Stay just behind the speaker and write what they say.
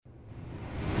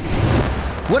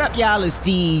What up, y'all? It's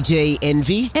DJ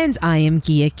Envy. And I am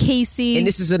Gia Casey. And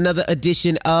this is another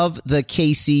edition of the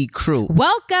Casey Crew.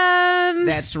 Welcome.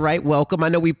 That's right. Welcome. I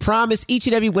know we promise each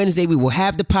and every Wednesday we will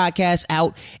have the podcast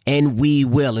out, and we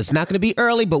will. It's not going to be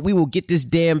early, but we will get this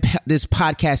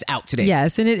podcast out today.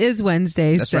 Yes, and it is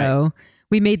Wednesday, That's so... right.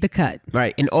 We made the cut.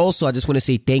 Right. And also, I just want to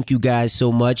say thank you guys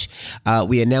so much.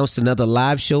 We announced another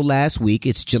live show last week.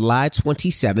 It's July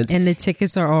 27th. And the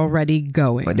tickets are already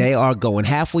going. They are going.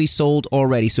 Halfway sold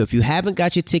already. So if you haven't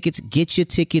got your tickets, get your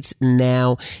tickets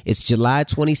now. It's July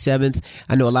 27th.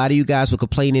 I know a lot of you guys were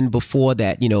complaining before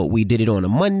that, you know, we did it on a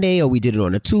Monday or we did it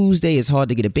on a Tuesday. It's hard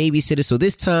to get a babysitter. So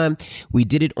this time we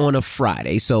did it on a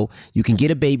Friday. So you can get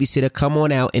a babysitter, come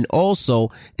on out. And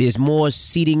also there's more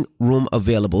seating room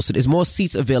available. So there's more seats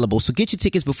available. So get your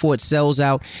tickets before it sells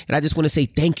out. And I just want to say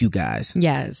thank you guys.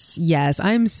 Yes.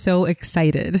 I'm so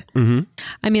excited. Mm-hmm.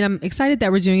 I mean, I'm excited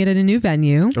that we're doing it at a new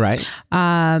venue. Right.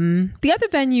 The other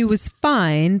venue was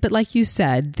fine, but like you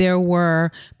said, there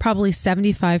were probably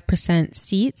 75%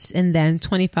 seats and then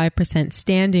 25%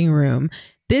 standing room.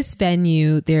 This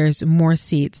venue, there's more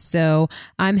seats. So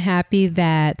I'm happy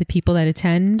that the people that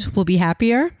attend will be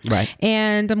happier. Right.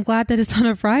 And I'm glad that it's on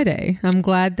a Friday. I'm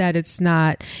glad that it's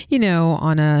not, you know,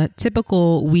 on a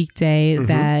typical weekday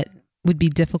that would be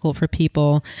difficult for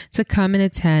people to come and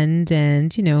attend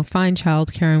and, you know, find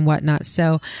childcare and whatnot.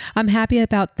 So I'm happy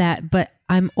about that. But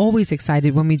I'm always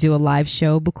excited when we do a live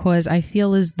show because I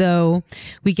feel as though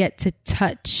we get to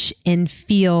touch and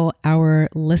feel our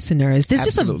listeners. There's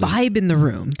Absolutely. just a vibe in the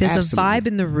room. There's Absolutely. a vibe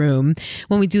in the room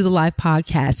when we do the live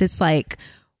podcast. It's like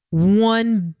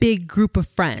one big group of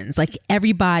friends, like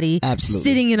everybody Absolutely.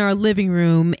 sitting in our living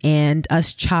room and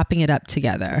us chopping it up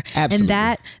together. Absolutely.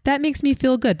 And that makes me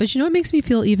feel good. But you know what makes me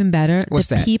feel even better? What's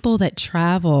the that? people that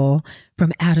travel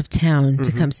from out of town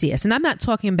to come see us. And I'm not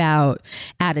talking about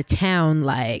out of town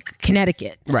like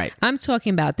Connecticut. Right. I'm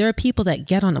talking about there are people that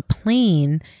get on a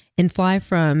plane and fly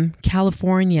from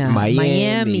California,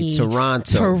 Miami,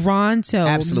 Toronto,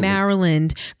 Absolutely.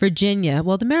 Maryland, Virginia.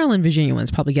 Well, the Maryland, Virginia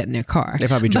ones probably get in their car. They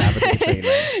probably drive with the train.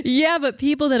 Right? Yeah, but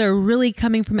people that are really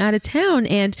coming from out of town,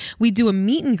 and we do a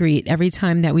meet and greet every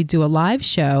time that we do a live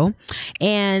show,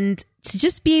 and to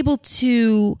just be able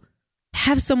to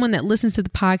have someone that listens to the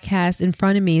podcast in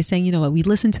front of me saying, you know what, we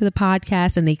listen to the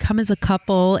podcast, and they come as a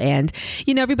couple, and,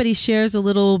 you know, everybody shares a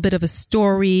little bit of a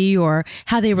story or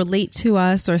how they relate to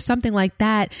us or something like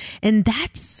that. And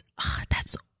that's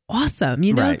awesome.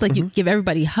 You know, Right. It's like you give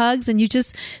everybody hugs and there's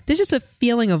just a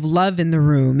feeling of love in the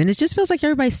room. And it just feels like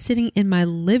everybody's sitting in my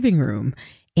living room.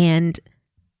 And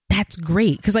that's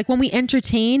great. Because like when we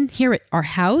entertain here at our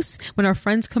house, when our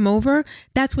friends come over,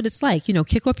 that's what it's like. You know,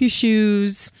 kick off your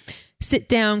shoes, sit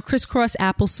down, crisscross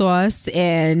applesauce,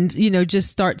 and, you know, just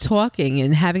start talking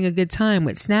and having a good time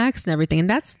with snacks and everything. And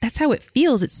that's how it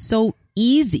feels. It's so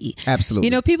easy. Absolutely.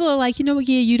 You know, people are like, you know,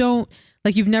 yeah, you don't,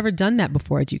 like, you've never done that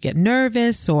before. Do you get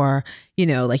nervous? Or, you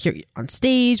know, like you're on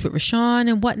stage with Rashawn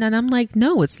and whatnot. I'm like,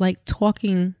 no, it's like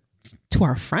talking to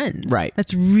our friends. Right.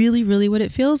 That's really, really what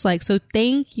it feels like. So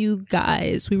thank you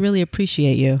guys. We really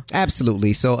appreciate you.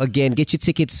 Absolutely. So again, get your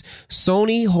tickets,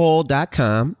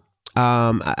 SonyHall.com.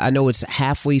 I know it's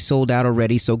halfway sold out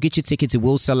already, so get your tickets. It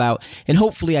will sell out, and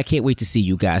hopefully I can't wait to see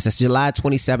you guys. That's July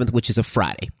 27th, which is a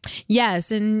Friday.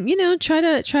 Yes, and you know, try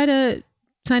to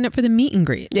sign up for the meet and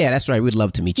greet. Yeah, that's right. We'd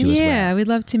love to meet you as well. Yeah, we'd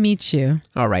love to meet you.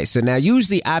 All right. So now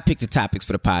usually I pick the topics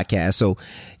for the podcast. So,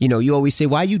 you know, you always say,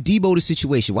 why you debo the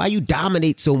situation? Why you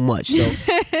dominate so much? So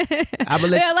I'm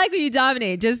gonna I like when you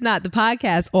dominate, just not the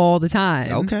podcast all the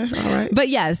time. Okay. All right. But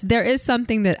yes, there is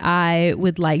something that I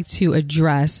would like to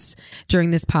address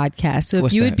during this podcast. So if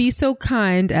What's you that? would be so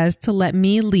kind as to let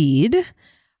me lead,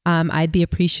 I'd be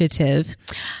appreciative.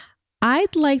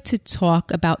 I'd like to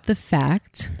talk about the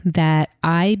fact that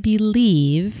I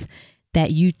believe that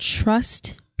you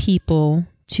trust people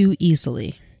too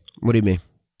easily. What do you mean?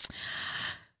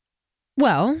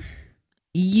 Well,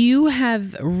 you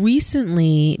have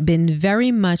recently been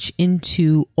very much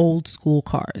into old school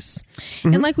cars.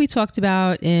 And like we talked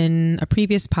about in a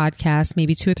previous podcast,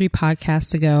 maybe 2 or 3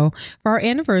 podcasts ago, for our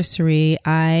anniversary,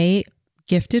 I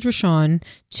gifted Rashawn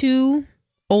 2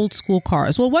 old school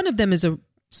cars. Well, one of them is a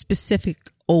specific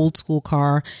old school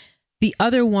car. The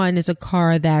other one is a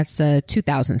car that's a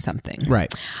 2000 something. Right.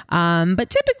 But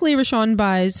typically Rashawn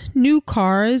buys new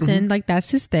cars and like that's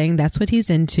his thing. That's what he's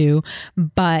into.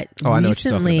 But I know what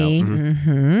you're talking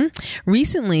about.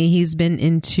 Recently he's been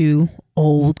into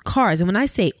old cars. And when I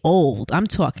say old, I'm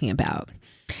talking about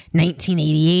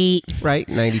 1988, Right.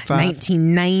 95.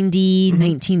 1990,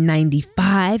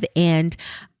 1995. And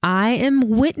I am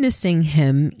witnessing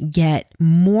him get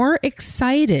more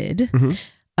excited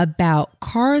about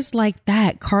cars like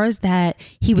that, cars that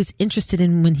he was interested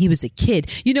in when he was a kid.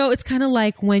 You know, it's kind of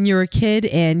like when you're a kid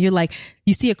and you're like,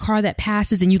 you see a car that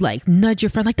passes and you like nudge your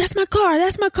friend like, that's my car,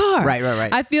 that's my car.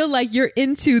 Right. I feel like you're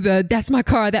into the that's my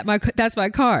car, that's my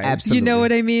car. Absolutely. You know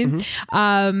what I mean?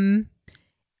 Mm-hmm.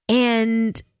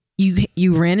 And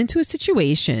you ran into a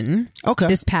situation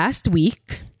this past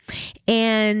week,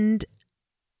 and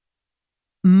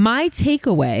my biggest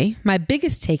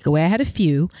takeaway, I had a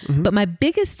few, but my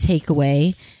biggest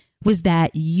takeaway was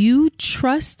that you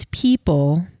trust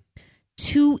people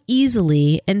too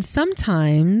easily, and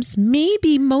sometimes,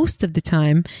 maybe most of the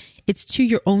time, it's to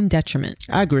your own detriment.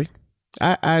 I agree.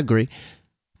 I agree.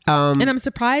 And I'm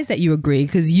surprised that you agree,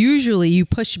 because usually you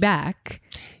push back.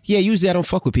 Yeah, usually I don't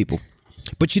fuck with people.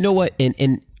 But you know what?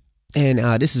 And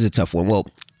this is a tough one.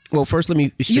 Well, first let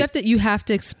me. You have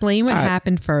to explain what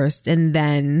happened first, and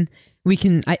then we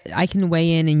can. I can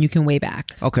weigh in, and you can weigh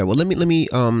back. Okay. Well, let me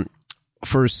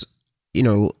first,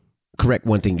 correct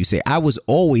one thing you say. I was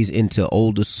always into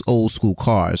old school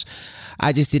cars.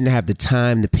 I just didn't have the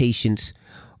time, the patience,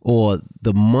 or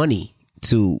the money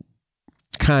to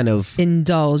kind of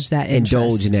indulge in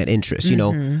that interest. You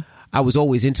know, I was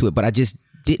always into it, but I just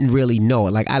didn't really know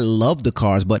it. Like, I love the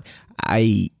cars, but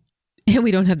and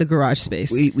we don't have the garage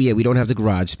space. We don't have the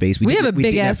garage space. We have a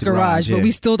big ass garage, but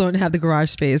we still don't have the garage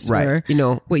space for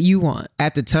what you want.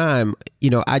 At the time,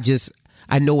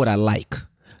 I know what I like.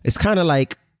 It's kind of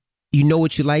like, you know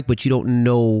what you like, but you don't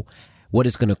know what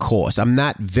it's going to cost. I'm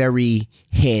not very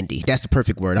handy. That's the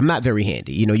perfect word. I'm not very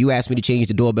handy. You asked me to change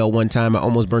the doorbell one time. I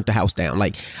almost burnt the house down.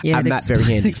 Like, I'm not very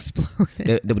handy.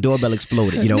 The doorbell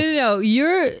exploded. No.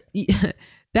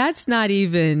 That's not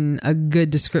even a good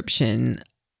description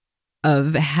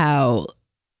of how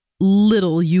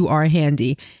little you are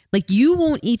handy. Like, you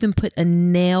won't even put a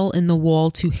nail in the wall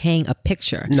to hang a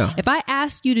picture. No. If I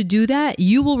ask you to do that,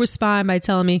 you will respond by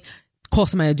telling me, call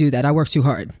somebody to do that. I work too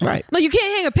hard. Right. No, you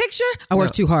can't hang a picture. I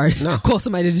work too hard. No. Call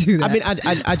somebody to do that. I mean,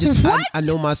 I just I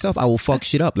know myself. I will fuck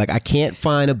shit up. Like, I can't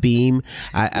find a beam.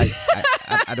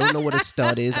 I don't know what a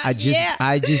stud is. I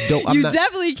just don't. You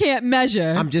definitely can't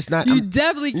measure. I'm just not. You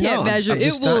definitely can't measure.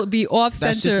 It will be off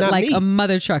center like me. A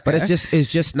mother trucker. But it's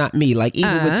just not me. Like,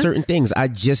 even with certain things, I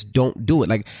just don't do it.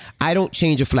 Like, I don't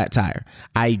change a flat tire.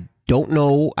 I don't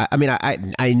know. I mean,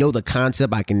 I know the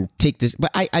concept. I can take this,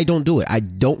 but I don't do it. I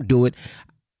don't do it.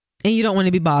 And you don't want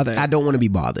to be bothered. I don't want to be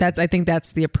bothered. I think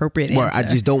that's the appropriate answer. I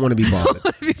just don't want to be bothered.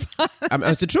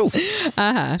 That's the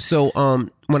truth. So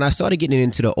when I started getting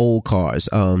into the old cars,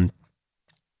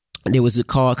 there was a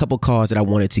couple cars that I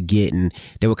wanted to get, and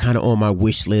they were kind of on my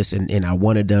wish list, and I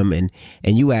wanted them, and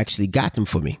you actually got them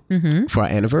for me for our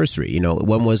anniversary.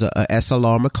 One was a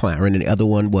SLR McLaren, and the other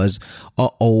one was an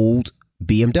old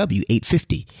BMW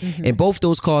 850. And both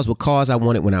those cars were cars I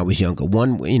wanted when I was younger.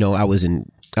 One,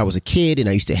 I was a kid and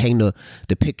I used to hang the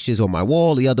pictures on my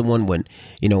wall. The other one, when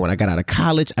I got out of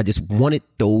college, I just wanted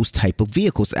those type of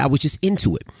vehicles. I was just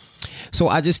into it. So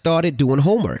I just started doing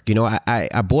homework.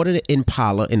 I bought an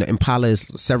Impala, and the Impala is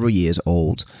several years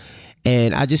old,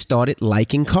 and I just started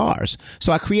liking cars.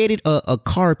 So I created a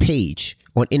car page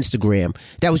on Instagram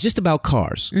that was just about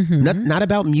cars, not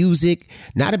about music,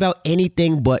 not about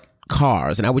anything but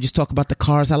cars. And I would just talk about the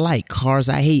cars I like, cars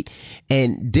I hate.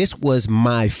 And this was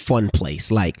my fun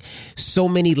place. Like, so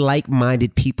many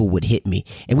like-minded people would hit me,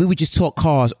 and we would just talk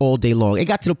cars all day long. It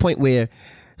got to the point where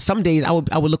some days I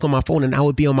would look on my phone, and I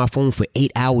would be on my phone for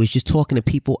 8 hours just talking to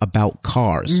people about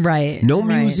cars. Right. No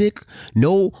music,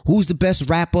 no who's the best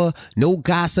rapper, no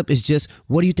gossip. It's just,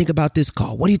 what do you think about this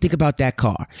car? What do you think about that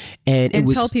car? And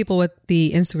tell people what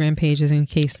the Instagram page is in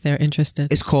case they're interested.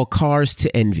 It's called Cars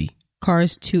to Envy.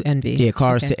 Cars to Envy. Yeah,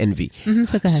 Cars to Envy.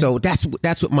 So go ahead. So that's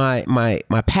what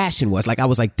my passion was. Like, I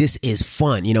was like, this is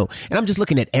fun, and I'm just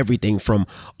looking at everything from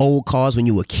old cars when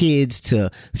you were kids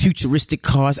to futuristic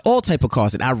cars, all type of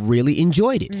cars, and I really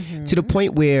enjoyed it to the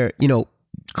point where,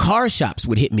 car shops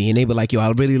would hit me, and they were like, yo, I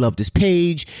really love this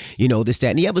page, this, that,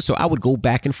 and the other. So I would go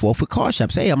back and forth with car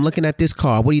shops. Hey, I'm looking at this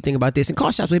car. What do you think about this? And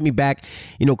car shops would hit me back,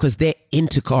 because they're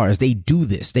into cars. They do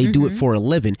this. They do it for a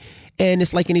living. And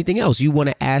it's like anything else. You want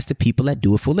to ask the people that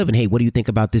do it for a living, hey, what do you think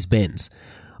about this Benz?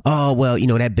 Oh, well,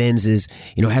 that Benz is,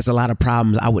 has a lot of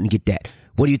problems. I wouldn't get that.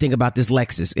 What do you think about this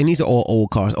Lexus? And these are all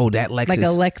old cars. Oh, that Lexus. Like a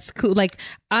Lex Coupe. Like,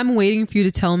 I'm waiting for you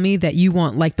to tell me that you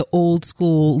want like the old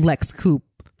school Lex Coupe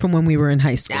from when we were in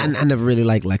high school. I never really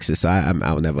liked Lexus, so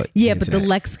I'll never. Yeah, but the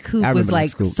Lex Coupe was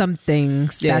like something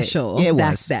special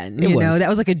back then. That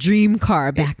was like a dream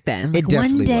car back then. Like, it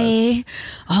definitely one day was.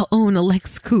 I'll own a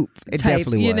Lex Coupe. It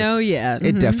definitely was. Yeah.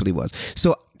 It definitely was.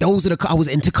 So those are I was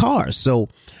into cars. So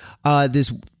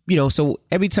this so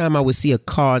every time I would see a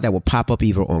car that would pop up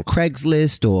either on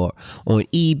Craigslist or on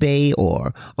eBay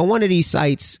or on one of these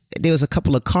sites, there was a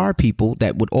couple of car people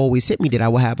that would always hit me that I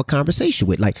would have a conversation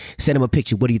with. Like, send them a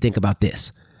picture. What do you think about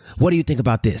this? What do you think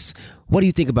about this? What do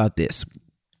you think about this?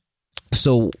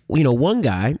 So, one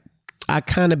guy I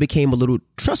kind of became a little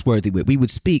trustworthy with. We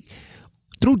would speak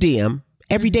through DM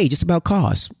every day just about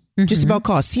cars. Just about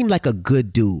cars. Seemed like a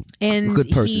good dude. And good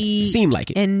person. Seemed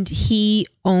like it. And he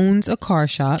owns a car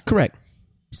shop. Correct.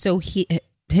 So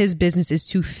his business is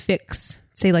to fix,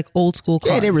 say, like old school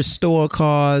cars. Yeah, they restore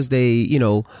cars. They,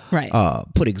 right.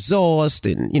 Put exhaust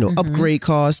and, upgrade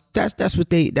cars. That's what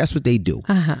they do.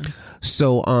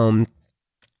 So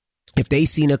if they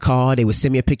seen a car, they would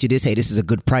send me a picture of this. Hey, this is a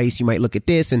good price. You might look at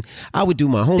this. And I would do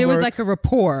my homework. There was like a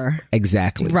rapport.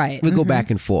 Exactly. Right. We'd go back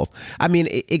and forth. I mean,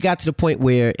 it got to the point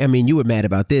where, you were mad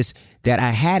about this, that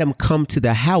I had him come to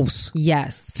the house.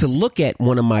 Yes. To look at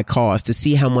one of my cars to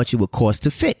see how much it would cost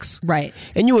to fix. Right.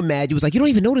 And you were mad. You was like, you don't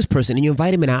even know this person. And you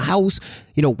invite him in our house.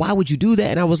 Why would you do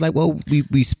that? And I was like, well,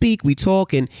 we speak, we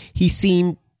talk, and he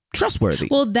seemed trustworthy.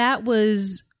 Well, that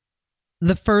was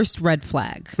the first red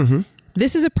flag.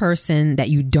 This is a person that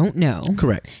you don't know.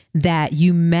 Correct. That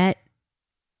you met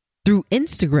through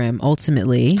Instagram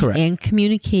ultimately. Correct. And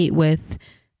communicate with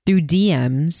through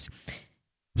DMs.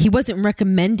 He wasn't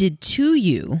recommended to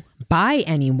you by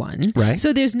anyone. Right.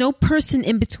 So there's no person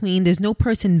in between. There's no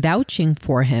person vouching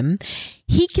for him.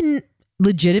 He can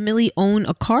legitimately own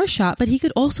a car shop, but he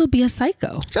could also be a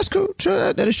psycho. That's cool.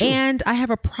 True. That is true. And I have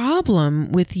a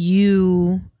problem with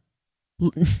you.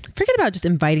 Forget about just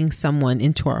inviting someone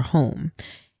into our home.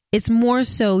 It's more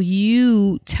so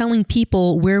you telling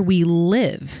people where we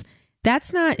live.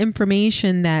 That's not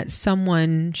information that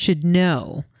someone should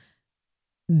know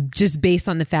just based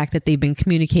on the fact that they've been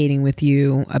communicating with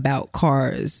you about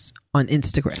cars on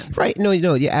Instagram. Right. No,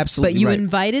 you're absolutely right. But you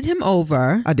invited him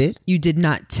over. I did. You did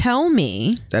not tell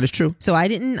me. That is true. So I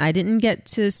didn't get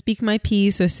to speak my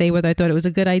piece or say whether I thought it was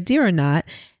a good idea or not.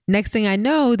 Next thing I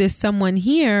know, there's someone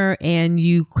here and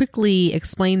you quickly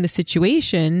explain the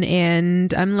situation.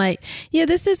 And I'm like, yeah,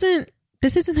 this isn't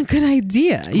a good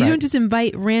idea. You don't just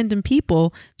invite random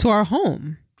people to our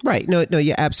home. Right. No,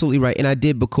 you're absolutely right. And I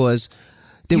did because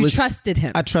you trusted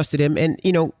him. I trusted him. And,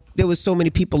 there was so many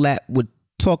people that would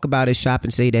talk about his shop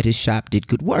and say that his shop did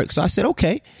good work. So I said,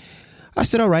 okay. I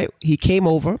said, all right. He came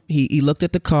over. He looked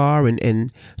at the car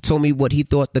and told me what he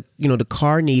thought the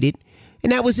car needed.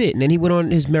 And that was it. And then he went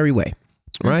on his merry way.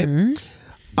 Right.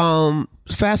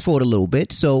 Fast forward a little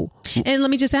bit. So, and let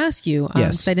me just ask you,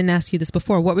 yes. 'cause I didn't ask you this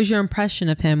before. What was your impression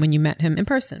of him when you met him in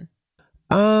person?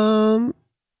 Fine.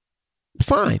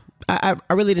 I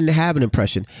really didn't have an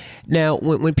impression. Now,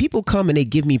 when people come and they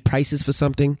give me prices for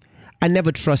something, I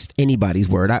never trust anybody's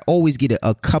word. I always get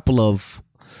a couple of,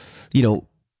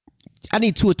 I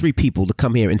need 2 or 3 people to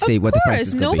come here and say what the price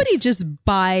is going to be. Nobody just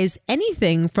buys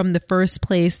anything from the first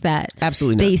place that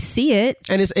absolutely not. They see it.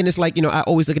 And it's like, I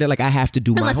always look at it like I have to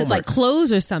do my homework. Unless it's like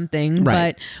clothes or something.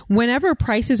 Right. But whenever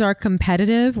prices are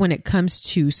competitive, when it comes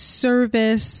to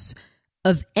service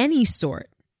of any sort,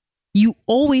 you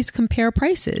always compare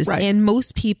prices. Right. And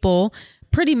most people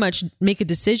pretty much make a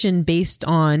decision based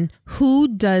on who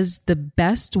does the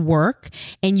best work,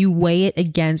 and you weigh it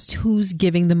against who's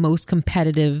giving the most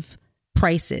competitive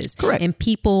prices. Correct. And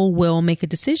people will make a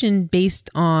decision based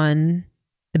on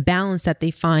the balance that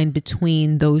they find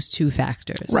between those two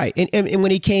factors. Right. And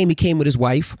when he came with his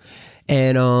wife,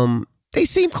 and they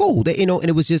seemed cool. They, and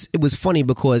it was funny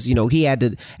because, he had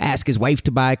to ask his wife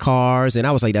to buy cars. And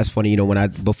I was like, that's funny.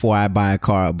 Before I buy a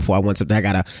car, before I want something, I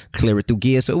got to clear it through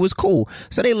gear. So it was cool.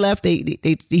 So they left.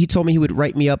 He told me he would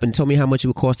write me up and told me how much it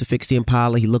would cost to fix the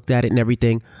Impala. He looked at it and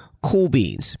everything. Cool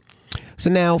beans. So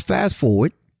now fast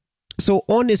forward. So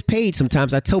on this page,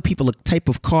 sometimes I tell people a type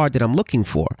of car that I'm looking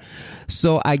for.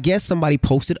 So I guess somebody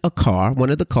posted a car,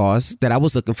 one of the cars that I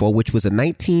was looking for, which was a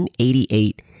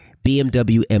 1988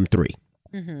 BMW M3.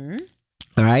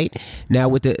 All right. Now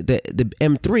with the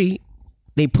M3,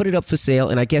 they put it up for sale,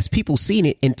 and I guess people seen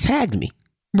it and tagged me.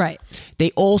 Right. They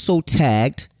also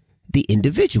tagged the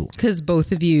individual. Because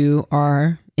both of you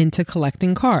are into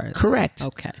collecting cars. Correct.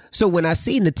 Okay. So when I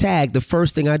seen the tag, the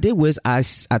first thing I did was I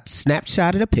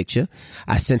snapshotted a picture.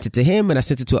 I sent it to him, and I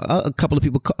sent it to a couple of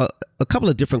people, a couple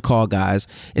of different car guys,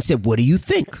 and said, what do you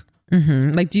think?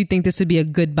 Like, do you think this would be a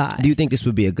good buy? Do you think this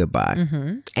would be a good buy?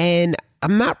 And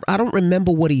I don't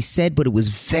remember what he said, but it was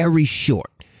very short.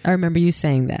 I remember you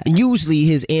saying that. And usually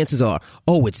his answers are,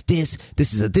 oh, it's this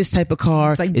is this type of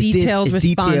car. It's like detailed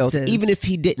responses. Detailed. Even if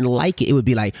he didn't like it, it would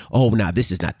be like, oh, no,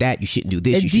 this is not that. You shouldn't do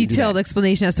this. A detailed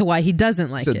explanation as to why he doesn't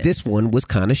like it. So this one was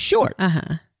kind of short.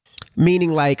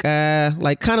 Meaning like kind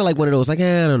of like one of those, like,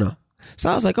 I don't know. So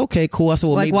I was like, okay, cool. I said,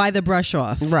 well, Like, maybe, why the brush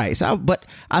off? right. So, but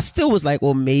I still was like,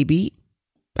 well, maybe,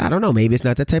 I don't know, maybe it's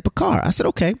not that type of car. I said,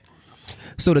 okay.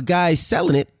 So the guy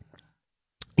selling it,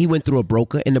 he went through a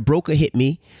broker, and the broker hit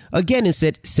me again and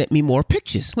said, sent me more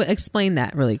pictures. Well, explain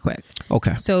that really quick.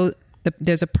 Okay. So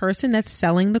there's a person that's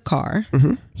selling the car.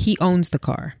 Mm-hmm. He owns the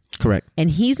car. Correct.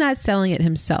 And he's not selling it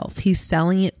himself. He's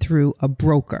selling it through a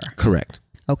broker. Correct.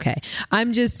 Okay.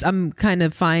 I'm kind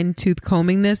of fine tooth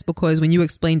combing this because when you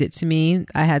explained it to me,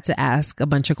 I had to ask a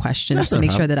bunch of questions to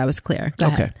make sure that I was clear. Go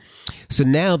ahead. So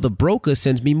now the broker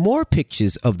sends me more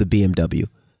pictures of the BMW.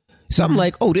 So I'm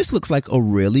like, oh, this looks like a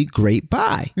really great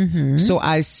buy. Mm-hmm. So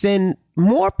I send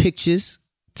more pictures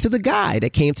to the guy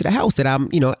that came to the house that I'm,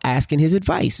 asking his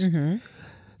advice. Mm-hmm.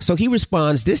 So he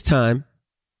responds, this time,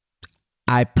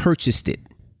 I purchased it.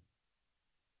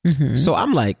 Mm-hmm. So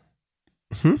I'm like,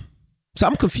 So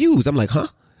I'm confused. I'm like, huh?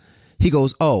 He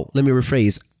goes, oh, let me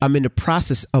rephrase. I'm in the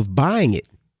process of buying it.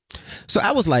 So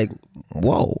I was like,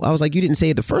 whoa. I was like, you didn't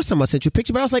say it the first time I sent you a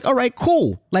picture, but I was like, all right,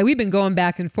 cool. Like, we've been going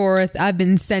back and forth. I've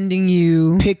been sending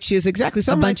you pictures. Exactly.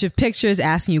 So a bunch of pictures,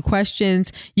 asking you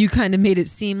questions. You kind of made it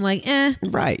seem like,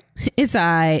 right. It's all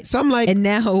right. So I'm like, and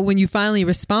now when you finally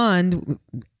respond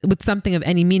with something of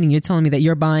any meaning, you're telling me that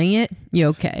you're buying it. You're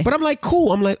okay. But I'm like,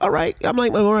 cool. I'm like, all right.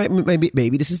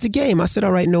 Maybe this is the game. I said,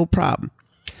 all right, no problem.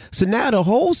 So now the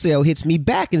wholesale hits me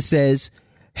back and says,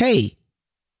 hey,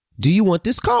 do you want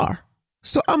this car?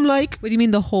 So I'm like, what do you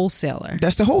mean the wholesaler?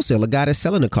 That's the wholesaler, guy that's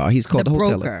selling the car. He's called the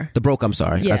wholesaler. Broker. The broker. I'm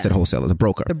sorry. Yeah. I said wholesaler. The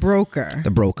broker. The broker. The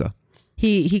broker.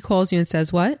 He calls you and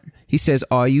says what? He says,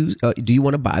 do you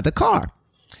want to buy the car?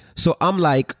 So I'm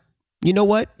like, you know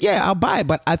what? Yeah, I'll buy it.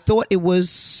 But I thought it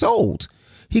was sold.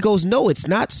 He goes, no, it's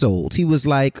not sold. He was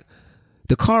like,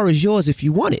 the car is yours if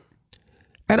you want it.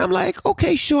 And I'm like,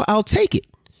 okay, sure, I'll take it.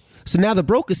 So now the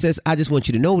broker says, I just want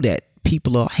you to know that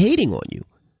people are hating on you.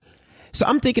 So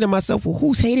I'm thinking to myself, well,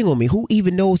 who's hating on me? Who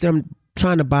even knows that I'm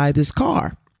trying to buy this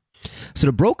car? So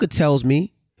the broker tells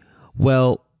me,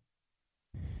 well,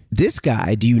 this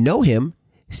guy, do you know him,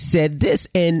 said this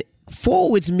and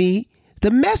forwards me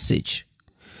the message.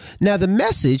 Now, the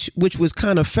message, which was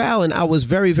kind of foul, and I was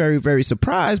very, very, very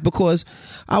surprised because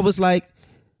I was like,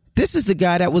 this is the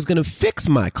guy that was going to fix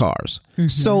my cars. Mm-hmm.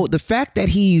 So the fact that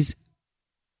he's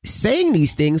saying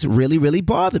these things really, really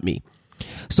bothered me.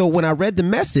 So when I read the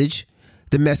message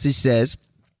says,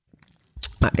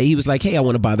 he was like, hey, I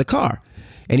want to buy the car.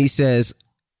 And he says,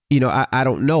 I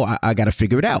don't know. I got to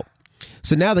figure it out.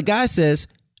 So now the guy says,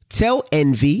 tell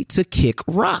Envy to kick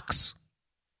rocks.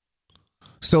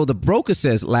 So the broker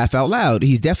says, laugh out loud.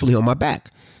 He's definitely on my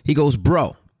back. He goes,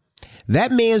 bro,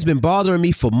 that man's been bothering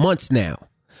me for months now.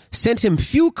 Sent him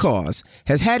few cars,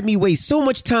 has had me waste so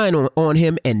much time on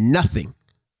him and nothing.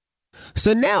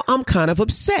 So now I'm kind of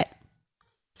upset.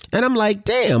 And I'm like,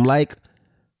 damn, like,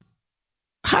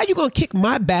 how you gonna kick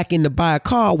my back in to buy a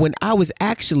car when I was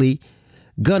actually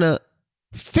gonna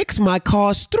fix my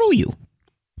cars through you?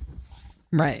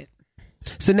 Right.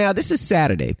 So now this is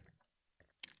Saturday.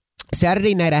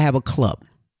 Saturday night I have a club.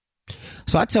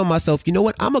 So I tell myself, you know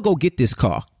what? I'm gonna go get this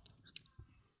car.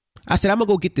 I said, I'm gonna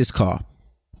go get this car.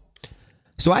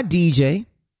 So I DJ.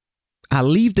 I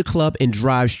leave the club and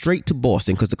drive straight to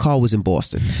Boston because the car was in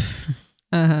Boston.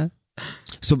 Uh-huh.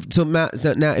 So now,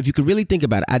 if you could really think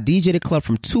about it, I DJ the club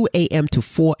from 2 a.m. to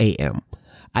 4 a.m.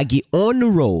 I get on the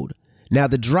road. Now,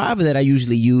 the driver that I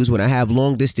usually use when I have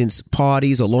long distance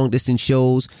parties or long distance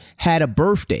shows had a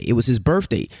birthday. It was his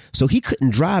birthday. So he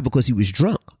couldn't drive because he was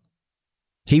drunk.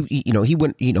 He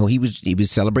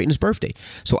was celebrating his birthday.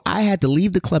 So I had to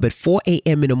leave the club at 4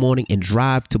 a.m. in the morning and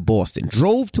drive to Boston.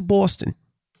 Drove to Boston.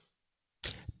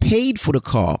 Paid for the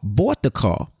car, bought the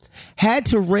car, had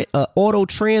to rent an auto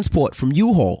transport from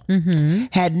U-Haul,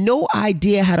 had no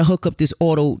idea how to hook up this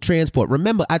auto transport.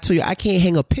 Remember, I told you I can't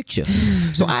hang a picture.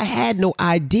 So I had no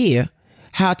idea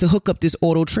how to hook up this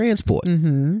auto transport.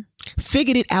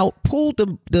 Figured it out, pulled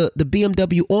the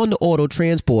BMW on the auto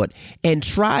transport and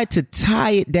tried to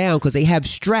tie it down because they have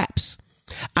straps.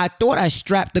 I thought I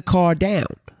strapped the car down,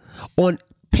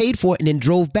 paid for it and then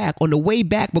drove back. On the way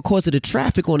back, because of the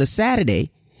traffic on a Saturday,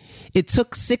 it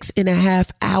took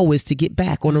 6.5 hours to get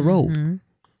back on the road.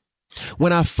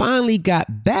 When I finally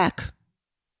got back,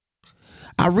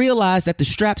 I realized that the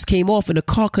straps came off and the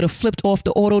car could have flipped off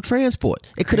the auto transport.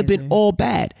 It could have been all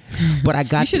bad. But I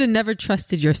got You should have never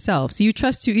trusted yourself. So you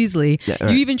trust too easily. Yeah,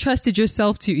 right. You even trusted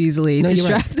yourself too easily to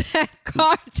strap that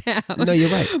car down. No, you're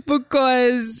right.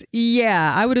 Because,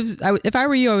 yeah, if I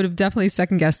were you, I would have definitely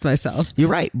second guessed myself. You're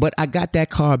right. But I got that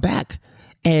car back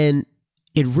and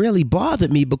it really bothered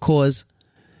me because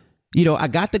I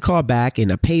got the car back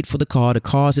and I paid for the car. The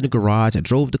car's in the garage. I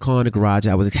drove the car in the garage.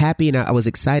 I was happy and I was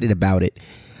excited about it.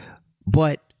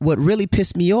 But what really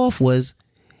pissed me off was,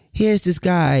 here's this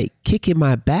guy kicking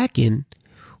my back in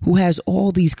who has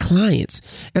all these clients.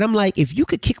 And I'm like, if you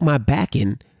could kick my back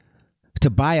in to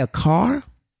buy a car,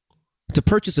 to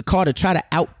purchase a car, to try to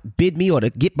outbid me or to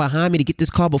get behind me to get this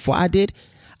car before I did,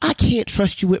 I can't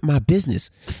trust you with my business.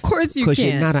 Of course you can. Because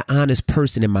you're not an honest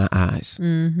person in my eyes.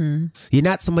 Mm-hmm. You're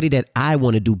not somebody that I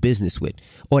want to do business with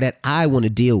or that I want to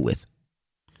deal with.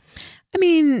 I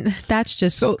mean, that's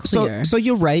just clear. So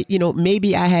you're right.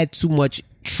 Maybe I had too much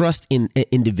trust in an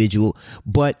individual,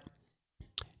 but,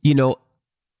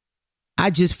 I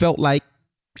just felt like,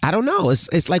 I don't know.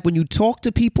 It's like when you talk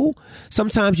to people,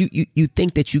 sometimes you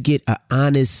think that you get an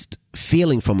honest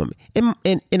feeling from them.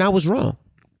 And I was wrong.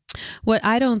 What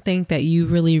I don't think that you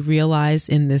really realize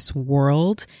in this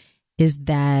world is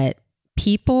that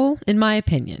people, in my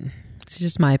opinion, it's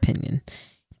just my opinion,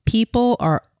 people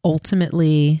are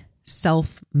ultimately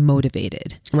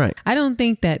self-motivated. Right. I don't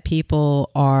think that people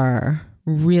are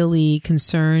really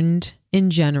concerned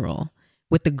in general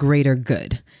with the greater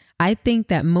good. I think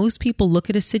that most people look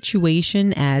at a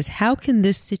situation as, how can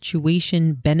this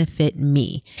situation benefit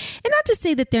me? And not to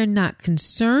say that they're not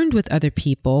concerned with other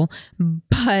people,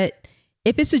 but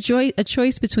if it's a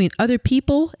choice between other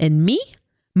people and me,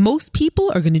 most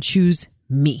people are going to choose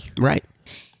me. Right.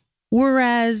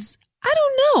 Whereas, I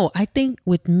don't know. I think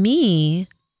with me,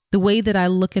 the way that I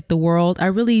look at the world, I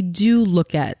really do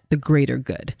look at the greater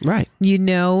good. Right.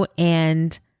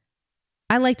 And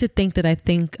I like to think that I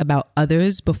think about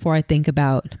others before I think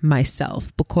about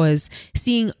myself, because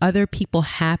seeing other people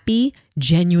happy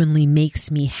genuinely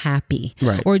makes me happy.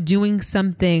 Right. Or doing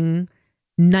something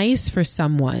nice for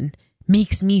someone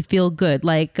makes me feel good.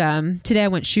 Like today I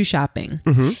went shoe shopping,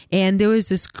 and there was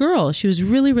this girl. She was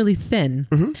really, really thin.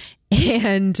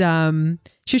 And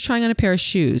she was trying on a pair of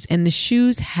shoes, and the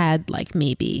shoes had like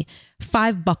maybe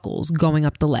 5 buckles going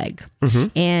up the leg.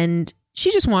 And she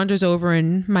just wanders over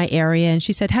in my area and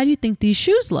she said, "How do you think these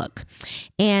shoes look?"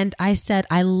 And I said,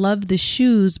 "I love the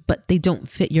shoes, but they don't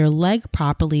fit your leg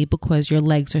properly because your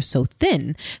legs are so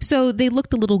thin. So they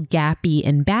looked a little gappy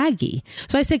and baggy."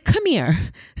 So I said, "Come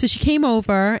here." So she came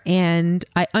over and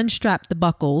I unstrapped the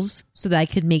buckles so that I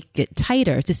could make it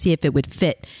tighter to see if it would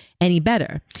fit any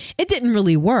better. It didn't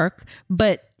really work,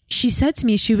 but she said to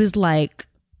me, she was like,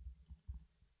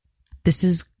 "This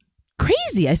is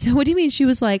crazy." I said, "What do you mean?" She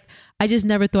was like, "I just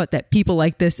never thought that people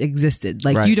like this existed.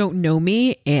 Like, you don't know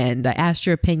me, and I asked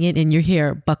your opinion, and you're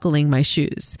here buckling my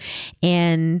shoes."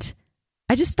 And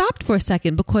I just stopped for a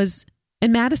second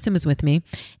and Madison was with me,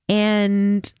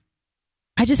 and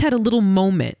I just had a little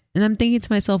moment, and I'm thinking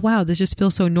to myself, wow, this just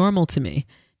feels so normal to me.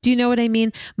 Do you know what I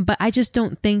mean? But I just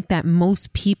don't think that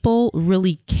most people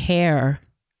really care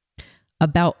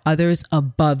about others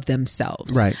above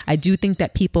themselves. Right. I do think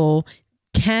that people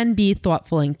can be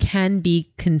thoughtful and can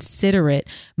be considerate,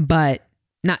 but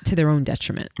not to their own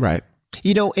detriment. Right.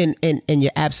 And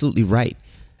you're absolutely right.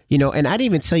 And I didn't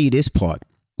even tell you this part.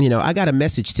 I got a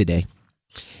message today,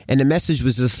 and the message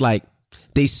was just like,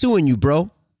 "They suing you,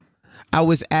 bro." I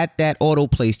was at that auto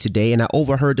place today and I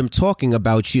overheard them talking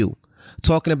about you,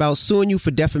 talking about suing you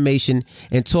for defamation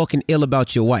and talking ill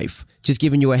about your wife, just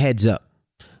giving you a heads up.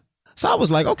 So I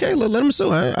was like, okay, let them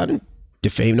sue. I didn't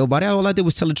defame nobody. All I did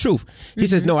was tell the truth. He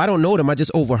says, "No, I don't know them. I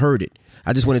just overheard it.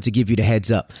 I just wanted to give you the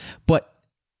heads up." But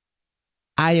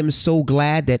I am so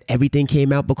glad that everything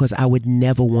came out, because I would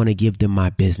never want to give them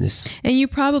my business. And you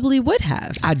probably would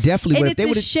have. I definitely would.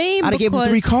 It's a shame. I'd have given him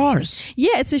 3 cars.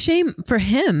 Yeah, it's a shame for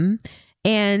him.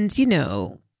 And,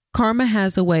 karma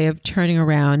has a way of turning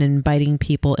around and biting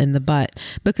people in the butt,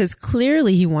 because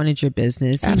clearly he wanted your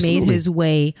business. Absolutely. He made his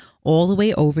way all the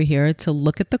way over here to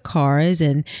look at the cars,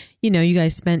 and you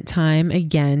guys spent time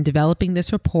again developing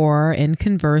this rapport and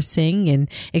conversing and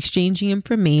exchanging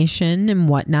information and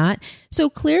whatnot. So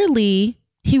clearly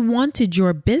he wanted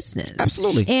your business.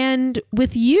 Absolutely. And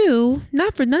with you,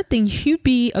 not for nothing, you'd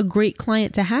be a great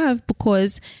client to have,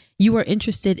 because you are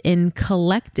interested in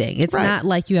collecting. It's not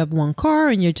like you have one car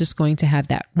and you're just going to have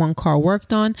that one car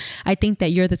worked on. I think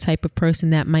that you're the type of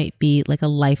person that might be like a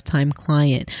lifetime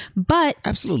client. But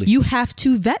absolutely, you have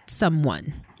to vet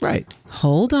someone. Right.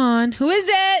 Hold on. Who is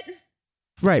it?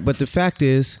 Right. But the fact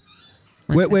is,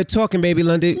 we're talking, baby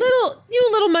Lundy. You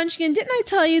little munchkin. Didn't I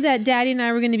tell you that Daddy and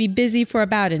I were going to be busy for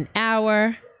about an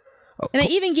hour? And I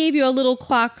even gave you a little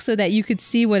clock so that you could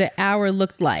see what an hour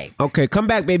looked like. Okay, come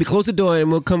back, baby. Close the door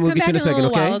and we'll get you in a second,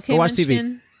 okay? Okay, go watch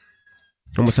Munchkin.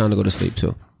 TV. Almost time to go to sleep,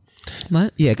 too.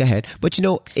 What? Yeah, go ahead. But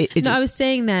I was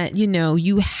saying that,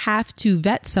 you have to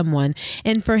vet someone.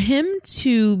 And for him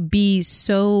to be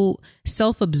so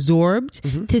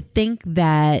self-absorbed to think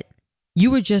that you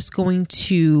were just going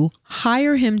to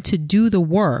hire him to do the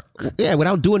work. Yeah,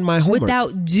 without doing my homework.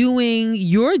 Without doing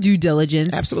your due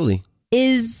diligence. Absolutely.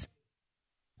 Is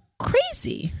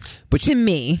crazy to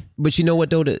me. But you know what,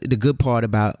 though? The good part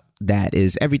about that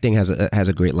is everything has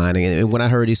a great line. And when I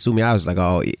heard Isumi, I was like,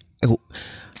 oh,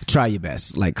 try your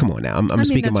best. Like, come on now. I'm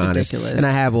speaking my honest. And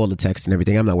I have all the text and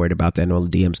everything. I'm not worried about that and all the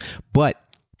DMs. But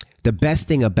the best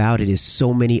thing about it is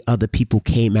so many other people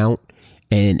came out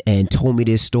and told me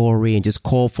this story and just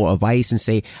called for advice and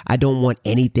say, I don't want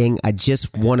anything. I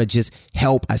just want to just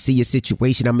help. I see your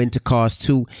situation. I'm into cars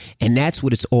too. And that's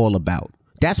what it's all about.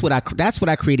 That's what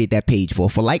I created that page for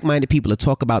like-minded people to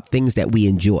talk about things that we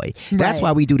enjoy. That's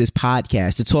why we do this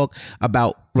podcast, to talk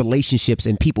about relationships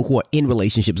and people who are in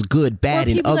relationships, good, bad,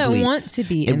 and ugly. People that want to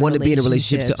be and want to be in a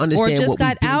relationship, to understand what we've been through. Or just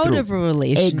got out of a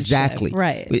relationship. Exactly.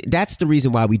 Right. That's the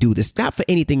reason why we do this, not for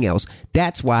anything else.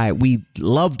 That's why we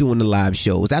love doing the live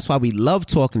shows. That's why we love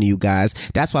talking to you guys.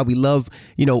 That's why we love,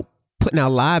 putting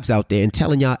our lives out there and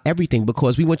telling y'all everything,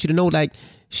 because we want you to know, like,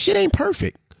 shit ain't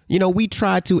perfect. We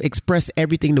try to express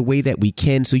everything the way that we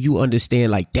can so you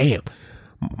understand, like, damn,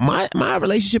 my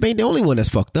relationship ain't the only one that's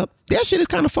fucked up. That shit is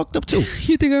kind of fucked up too.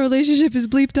 You think our relationship is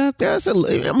bleeped up? Yeah,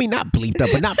 not bleeped up,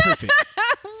 but not perfect.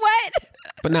 What?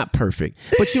 But not perfect.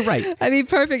 But you're right.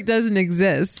 Perfect doesn't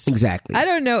exist. Exactly. I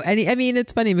don't know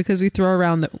it's funny because we throw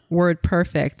around the word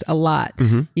perfect a lot,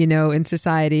 in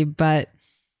society. But,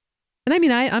 and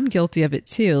I'm guilty of it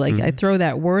too. Like, I throw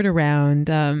that word around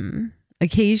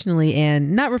occasionally,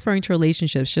 and not referring to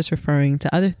relationships, just referring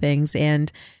to other things.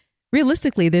 And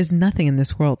realistically, there's nothing in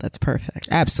this world that's perfect.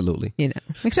 Absolutely.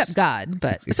 Except God.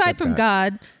 But aside from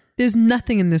God, there's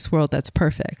nothing in this world that's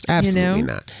perfect. Absolutely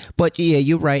not. But yeah,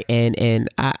 you're right. And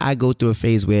I go through a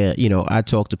phase where, I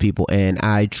talk to people and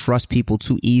I trust people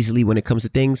too easily when it comes to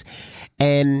things.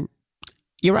 And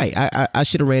you're right. I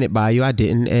should have ran it by you. I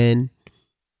didn't.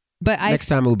 But next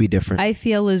time it will be different. I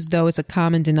feel as though it's a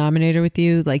common denominator with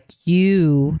you. Like,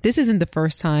 this isn't the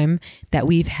first time that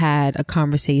we've had a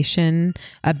conversation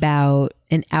about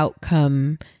an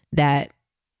outcome that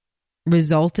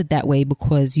resulted that way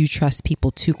because you trust people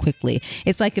too quickly.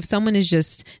 It's like if someone is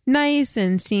just nice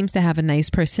and seems to have a nice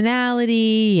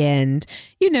personality and,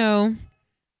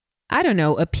 I don't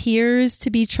know, appears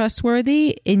to be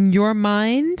trustworthy in your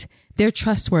mind, they're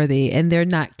trustworthy and they're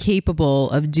not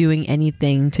capable of doing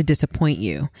anything to disappoint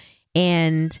you.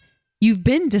 And you've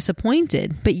been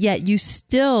disappointed, but yet you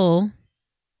still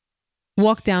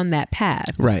walk down that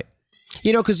path. Right.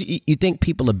 Because you think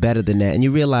people are better than that, and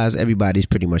you realize everybody's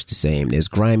pretty much the same. There's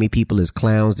grimy people, there's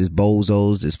clowns, there's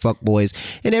bozos, there's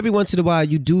fuckboys. And every once in a while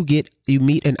you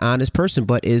meet an honest person,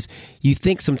 but you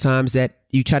think sometimes that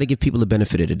you try to give people the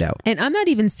benefit of the doubt. And I'm not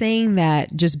even saying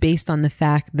that just based on the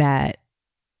fact that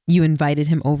you invited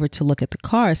him over to look at the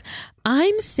cars.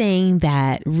 I'm saying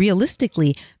that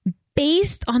realistically,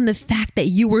 based on the fact that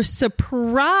you were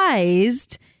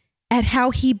surprised at how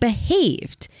he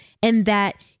behaved and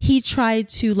that he tried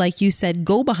to, like you said,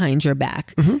 go behind your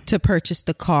back to purchase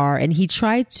the car, and he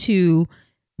tried to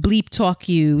bleep talk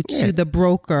you to the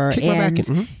broker, and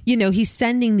he's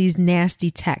sending these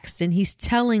nasty texts and he's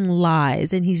telling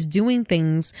lies and he's doing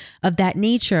things of that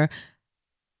nature.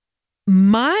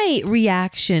 My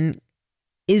reaction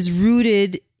is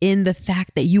rooted in the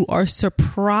fact that you are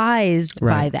surprised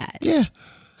by that. Yeah.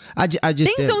 I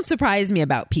just things don't surprise me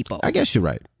about people. I guess you're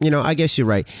right. I guess you're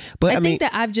right. But I think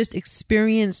that I've just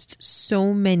experienced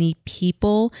so many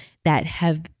people that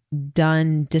have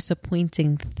done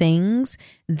disappointing things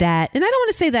that, and I don't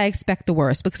want to say that I expect the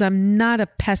worst because I'm not a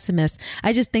pessimist.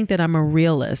 I just think that I'm a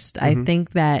realist. I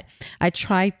think that I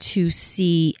try to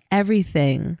see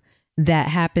everything that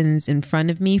happens in front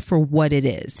of me for what it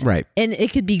is. Right. And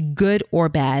it could be good or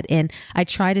bad. And I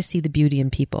try to see the beauty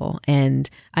in people, and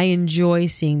I enjoy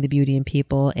seeing the beauty in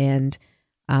people. And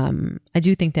I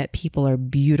do think that people are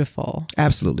beautiful.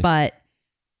 Absolutely. But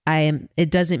it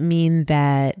doesn't mean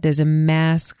that there's a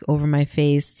mask over my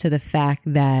face to the fact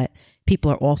that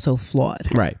people are also flawed.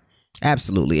 Right.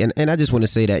 Absolutely. And I just want to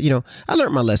say that, I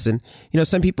learned my lesson.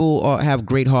 Some people have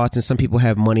great hearts and some people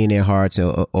have money in their hearts,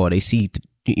 or they see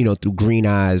through green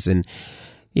eyes, and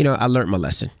I learned my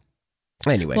lesson.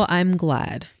 Anyway. Well, I'm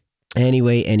glad.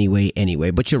 Anyway.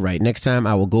 But you're right. Next time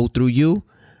I will go through you,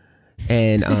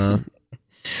 and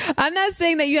I'm not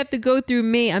saying that you have to go through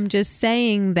me. I'm just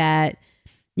saying that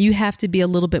you have to be a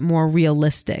little bit more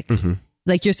realistic.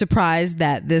 Like you're surprised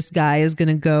that this guy is going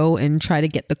to go and try to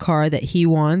get the car that he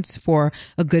wants for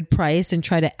a good price and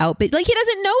try to outbid. Like he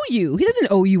doesn't know you. He doesn't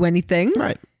owe you anything.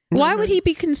 Right. Why would he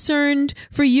be concerned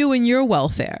for you and your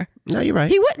welfare? No, you're right.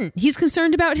 He wouldn't. He's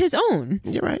concerned about his own.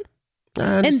 You're right.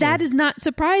 And that is not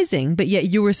surprising, but yet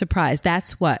you were surprised.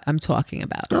 That's what I'm talking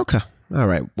about. Okay. All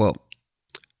right. Well,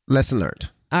 lesson learned.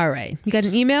 All right. You got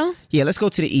an email? Yeah, let's go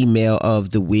to the email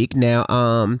of the week. Now,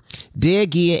 Dear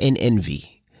Gia and Envy,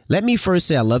 let me first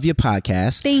say I love your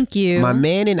podcast. Thank you. My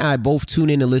man and I both tune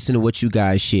in to listen to what you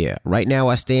guys share. Right now,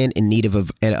 I stand in need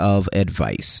of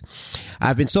advice.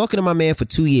 I've been talking to my man for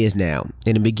 2 years now.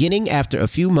 In the beginning, after a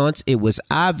few months, it was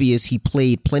obvious he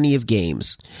played plenty of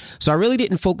games. So I really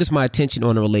didn't focus my attention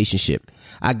on a relationship.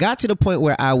 I got to the point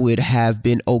where I would have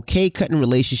been okay cutting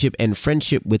relationship and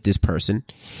friendship with this person.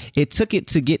 It took it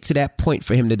to get to that point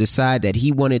for him to decide that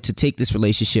he wanted to take this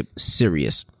relationship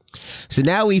serious. So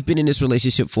now we've been in this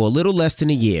relationship for a little less than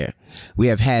a year. We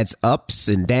have had ups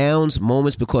and downs,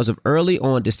 moments because of early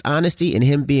on dishonesty and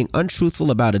him being untruthful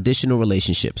about additional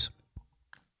relationships.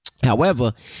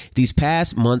 However, these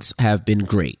past months have been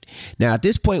great. Now, at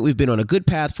this point, we've been on a good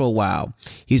path for a while.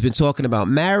 He's been talking about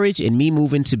marriage and me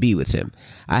moving to be with him.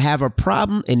 I have a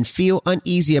problem and feel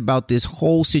uneasy about this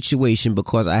whole situation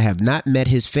because I have not met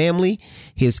his family,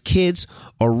 his kids,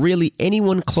 or really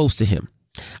anyone close to him.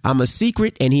 I'm a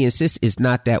secret and he insists it's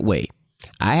not that way.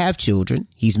 I have children.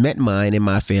 He's met mine and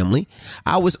my family.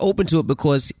 I was open to it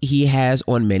because he has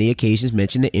on many occasions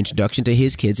mentioned the introduction to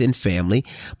his kids and family,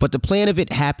 but the plan of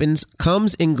it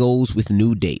comes and goes with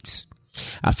new dates.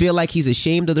 I feel like he's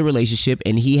ashamed of the relationship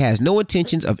and he has no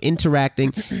intentions of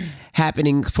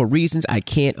happening for reasons I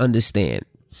can't understand,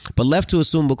 but left to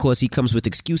assume because he comes with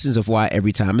excuses of why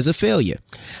every time is a failure.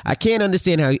 I can't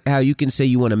understand how you can say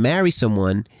you want to marry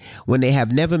someone when they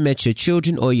have never met your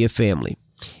children or your family.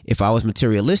 If I was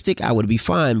materialistic, I would be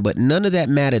fine, but none of that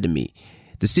mattered to me.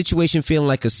 The situation feeling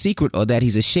like a secret or that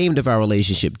he's ashamed of our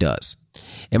relationship does.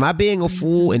 Am I being a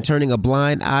fool and turning a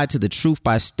blind eye to the truth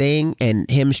by staying and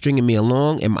him stringing me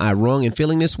along? Am I wrong in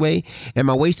feeling this way? Am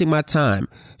I wasting my time?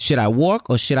 Should I walk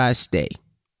or should I stay?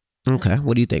 Okay,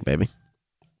 what do you think, baby?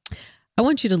 I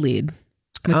want you to lead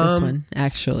with this one,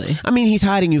 actually. I mean, he's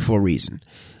hiding you for a reason.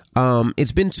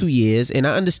 It's been 2 years and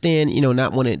I understand,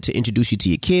 not wanting to introduce you to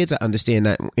your kids. I understand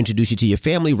not introduce you to your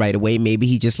family right away. Maybe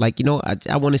he just like,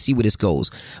 I want to see where this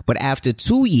goes. But after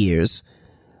 2 years,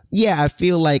 yeah, I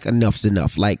feel like enough's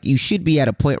enough. Like you should be at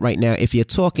a point right now. If you're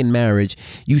talking marriage,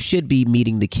 you should be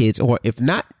meeting the kids, or if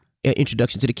not an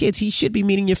introduction to the kids, he should be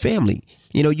meeting your family.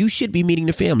 You should be meeting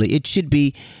the family. It should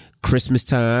be Christmas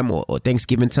time or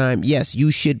Thanksgiving time. Yes, you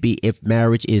should be if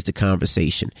marriage is the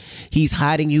conversation. He's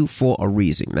hiding you for a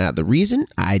reason. Now, the reason,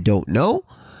 I don't know.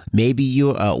 Maybe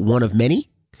you're one of many,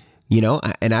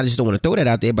 and I just don't want to throw that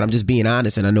out there, but I'm just being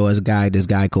honest. And I know as a guy, this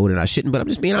guy code and I shouldn't, but I'm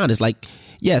just being honest. Like,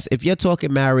 yes, if you're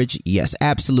talking marriage, yes,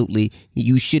 absolutely.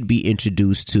 You should be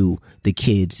introduced to the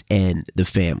kids and the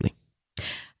family.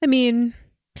 I mean,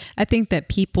 I think that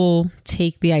people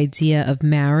take the idea of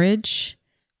marriage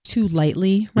too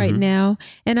lightly right now.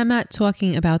 And I'm not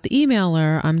talking about the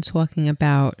emailer. I'm talking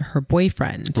about her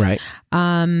boyfriend. Right.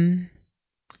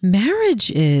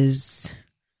 Marriage is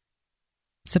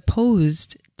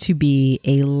supposed to be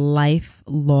a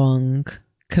lifelong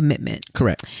commitment.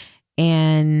 Correct.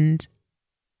 And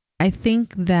I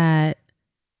think that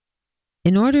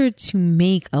in order to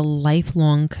make a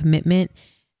lifelong commitment,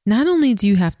 not only do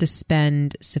you have to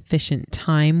spend sufficient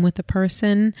time with a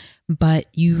person, but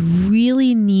you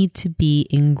really need to be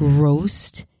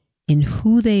engrossed in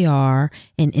who they are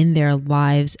and in their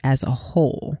lives as a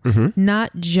whole.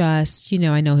 Not just,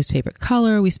 I know his favorite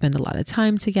color. We spend a lot of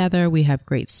time together. We have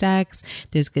great sex.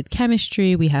 There's good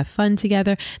chemistry. We have fun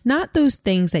together. Not those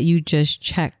things that you just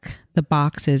check the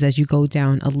boxes as you go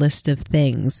down a list of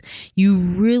things. You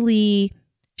really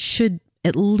should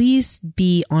at least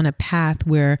be on a path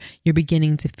where you're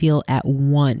beginning to feel at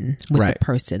one with the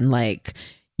person. Like,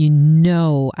 I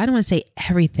don't want to say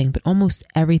everything, but almost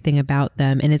everything about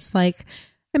them. And it's like,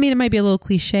 it might be a little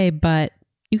cliche, but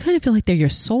you kind of feel like they're your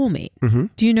soulmate.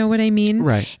 Do you know what I mean?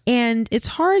 Right. And it's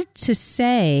hard to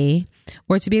say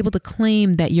or to be able to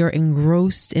claim that you're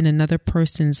engrossed in another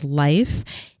person's life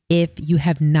if you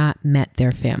have not met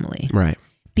their family. Right.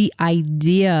 The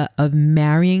idea of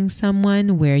marrying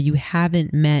someone where you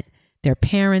haven't met their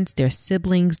parents, their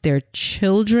siblings, their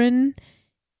children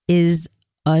is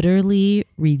utterly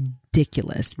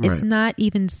ridiculous. Right. It's not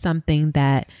even something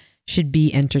that should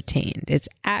be entertained. It's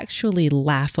actually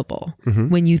laughable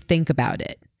when you think about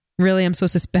it. Really, I'm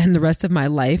supposed to spend the rest of my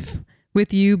life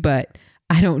with you, but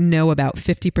I don't know about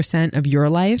 50% of your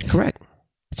life. Correct.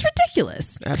 It's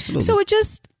ridiculous. Absolutely. So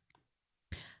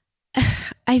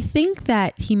I think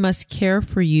that he must care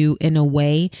for you in a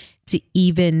way to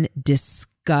even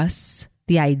discuss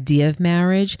the idea of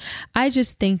marriage. I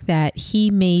just think that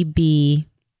he may be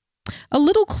a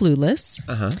little clueless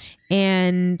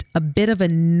and a bit of a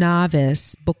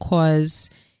novice because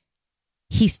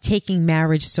he's taking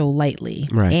marriage so lightly.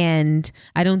 Right. And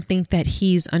I don't think that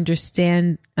he's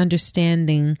understanding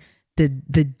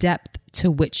the depth to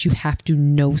which you have to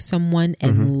know someone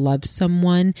and love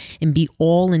someone and be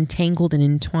all entangled and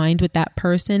entwined with that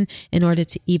person in order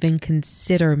to even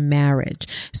consider marriage.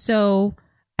 So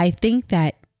I think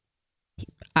that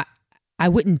I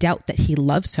wouldn't doubt that he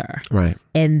loves her. Right.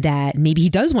 And that maybe he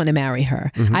does want to marry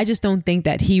her. I just don't think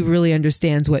that he really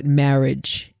understands what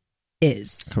marriage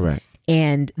is. Correct.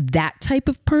 And that type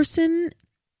of person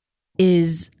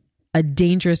is a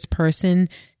dangerous person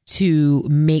to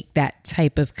make that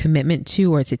type of commitment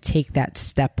to or to take that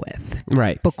step with.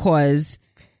 Right. Because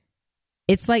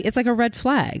it's like a red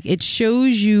flag. It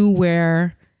shows you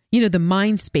where, the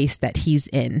mind space that he's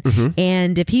in.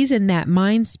 And if he's in that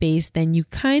mind space, then you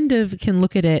kind of can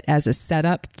look at it as a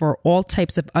setup for all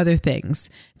types of other things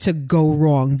to go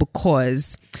wrong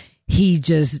because he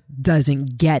just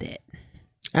doesn't get it.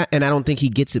 And I don't think he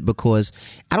gets it because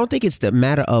I don't think it's the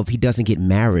matter of he doesn't get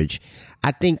marriage.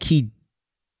 I think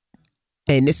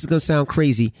and this is going to sound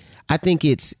crazy, I think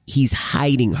he's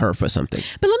hiding her for something.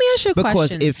 But let me ask you a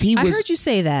question. Because if he was... I heard you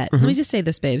say that. Let me just say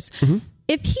this, babes.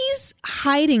 If he's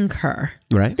hiding her,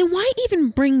 right, then why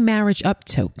even bring marriage up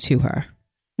to her?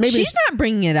 Maybe she's not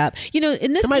bringing it up.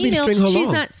 In this email, she's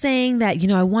not saying that,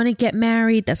 I want to get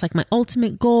married. That's like my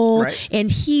ultimate goal. Right.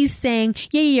 And he's saying,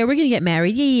 yeah, we're going to get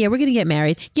married. Yeah, we're going to get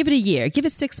married. Give it a year. Give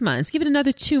it 6 months. Give it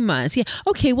another 2 months. Yeah.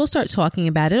 Okay, we'll start talking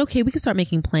about it. Okay, we can start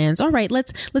making plans. All right,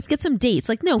 let's get some dates.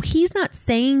 Like, no, he's not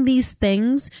saying these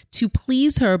things to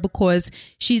please her because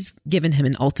she's given him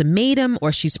an ultimatum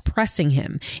or she's pressing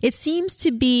him. It seems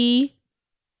to be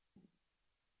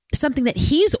something that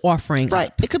he's offering.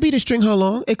 Right. It could be to string her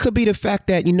along. It could be the fact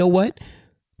that, you know what?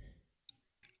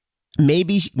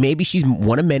 Maybe she's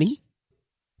one of many.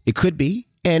 It could be.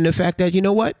 And the fact that, you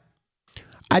know what?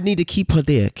 I need to keep her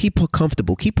there, keep her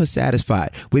comfortable, keep her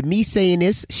satisfied. With me saying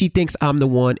this, she thinks I'm the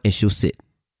one and she'll sit.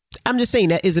 I'm just saying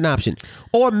that is an option.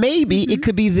 Or maybe it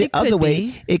could be the other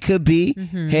way. It could be,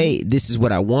 hey, this is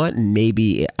what I want. And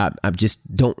maybe I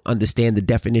just don't understand the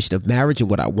definition of marriage and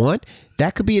what I want.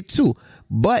 That could be it too.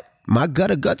 But my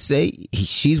gut say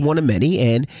she's one of many.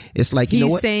 And it's like, you know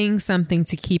what? He's saying something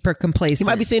to keep her complacent. He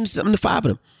might be saying something to 5 of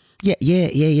them. Yeah.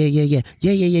 He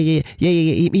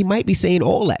might be saying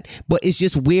all that. But it's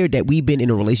just weird that we've been in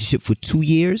a relationship for 2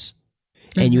 years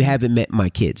and you haven't met my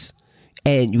kids.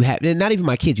 And you have not even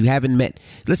my kids. You haven't met.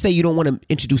 Let's say you don't want to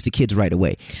introduce the kids right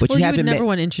away, but you haven't met. Never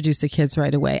want to introduce the kids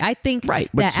right away. I think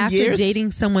that after 2 years?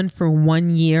 dating someone for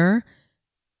 1 year,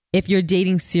 if you're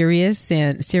dating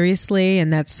seriously,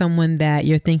 and that's someone that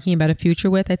you're thinking about a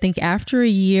future with, I think after a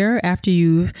year, after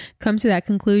you've come to that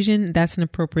conclusion, that's an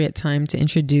appropriate time to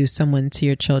introduce someone to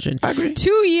your children. I agree. 2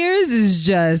 years is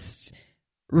just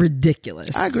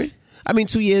ridiculous. I agree. I mean,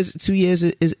 2 years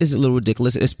is a little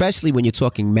ridiculous, especially when you're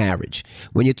talking marriage.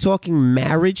 When you're talking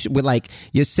marriage, with like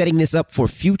you're setting this up for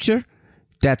future,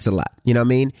 that's a lot. You know what I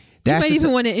mean? You might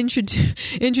even want to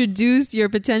introduce your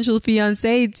potential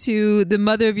fiance to the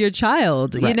mother of your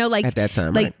child. Right. Like at that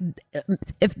time, like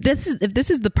if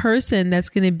this is the person that's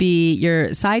going to be your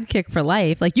sidekick for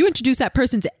life, like you introduce that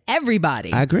person to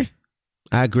everybody. I agree.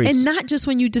 And not just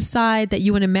when you decide that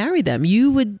you want to marry them. You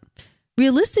would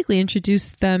realistically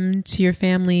introduce them to your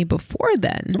family before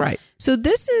then. Right. So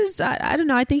this is, I don't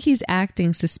know, I think he's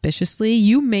acting suspiciously.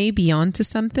 You may be onto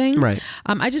something. Right.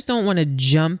 I just don't want to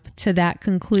jump to that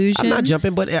conclusion. I'm not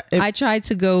jumping, but I tried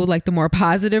to go like the more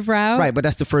positive route. Right, but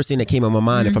that's the first thing that came on my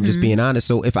mind, if I'm just being honest.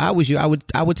 So if I was you, I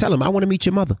would tell him, I want to meet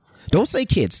your mother. Don't say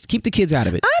kids. Keep the kids out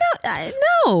of it.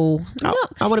 No.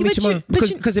 I want to meet your mother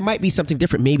because it might be something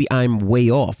different. Maybe I'm way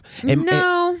off. I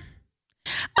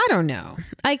don't know.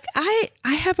 Like I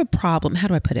have a problem. How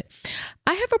do I put it?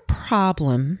 I have a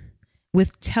problem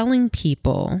with telling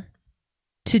people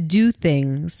to do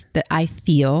things that I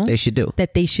feel they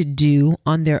should do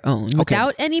on their own,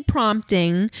 without any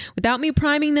prompting, without me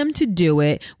priming them to do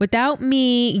it, without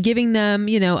me giving them,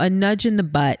 a nudge in the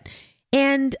butt.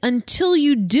 And until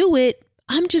you do it,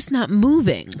 I'm just not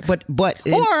moving.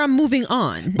 Or I'm moving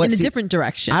on in a different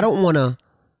direction. I don't want to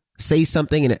say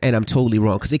something and I'm totally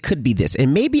wrong, because it could be this,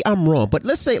 and maybe I'm wrong, but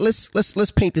let's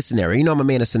paint the scenario. I'm a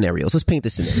man of scenarios. Let's paint the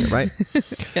scenario, right?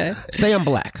 Okay. Say I'm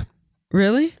black.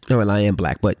 Really? No, well, I am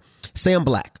black, but say I'm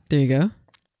black. There you go.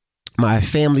 My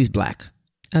family's black.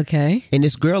 Okay. And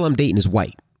this girl I'm dating is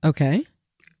white. Okay.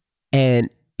 And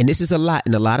this is a lot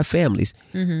in a lot of families.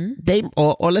 They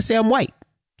or let's say I'm white.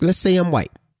 Let's say I'm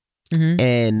white.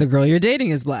 And the girl you're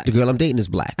dating is black. The girl I'm dating is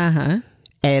black.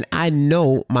 And I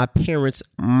know my parents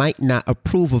might not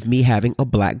approve of me having a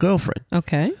black girlfriend.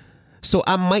 Okay. So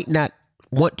I might not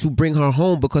want to bring her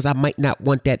home because I might not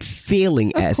want that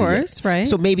feeling as of course, right.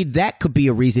 So maybe that could be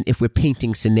a reason if we're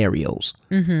painting scenarios.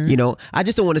 You know, I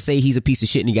just don't want to say he's a piece of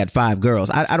shit and he got 5 girls.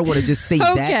 I don't want to just say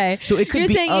that. So it could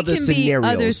be other scenarios.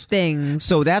 Be other things.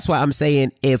 So that's why I'm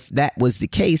saying if that was the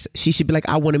case, she should be like,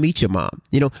 I want to meet your mom.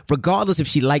 You know, regardless if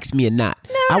she likes me or not.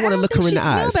 No, I want to look her in the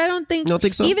eyes. No, but I don't think. You don't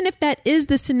think so? Even if that is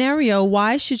the scenario,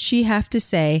 why should she have to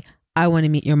say, I want to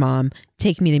meet your mom.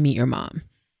 Take me to meet your mom.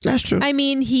 That's true. I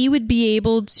mean, he would be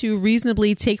able to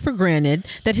reasonably take for granted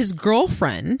that his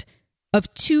girlfriend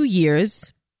of 2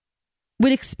 years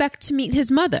would expect to meet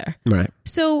his mother. Right.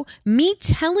 So me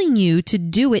telling you to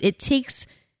do it, it takes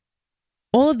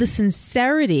all of the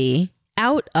sincerity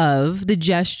out of the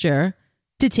gesture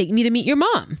to take me to meet your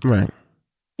mom. Right.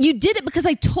 You did it because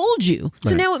I told you.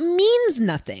 So right. now it means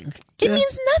nothing. It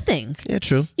means nothing. Yeah,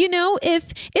 true. You know,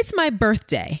 if it's my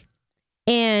birthday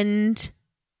and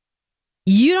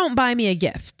you don't buy me a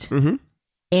gift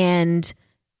and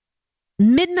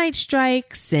midnight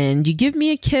strikes and you give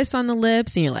me a kiss on the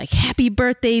lips and you're like, happy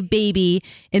birthday, baby.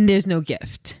 And there's no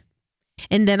gift.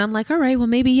 And then I'm like, all right, well,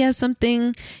 maybe he has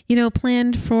something, you know,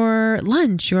 planned for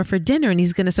lunch or for dinner and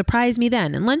he's going to surprise me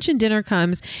then. And lunch and dinner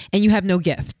comes and you have no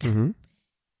gift. And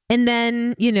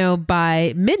then, you know,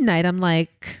 by midnight, I'm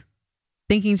like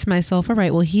thinking to myself, all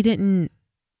right, well, he didn't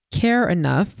care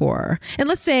enough for, and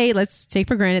let's take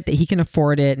for granted that he can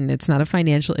afford it and it's not a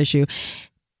financial issue.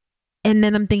 And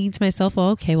then I'm thinking to myself, well,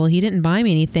 okay, well, he didn't buy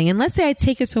me anything. And let's say I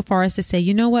take it so far as to say,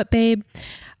 you know what, babe,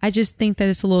 I just think that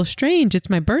it's a little strange. It's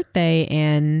my birthday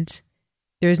and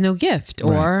there's no gift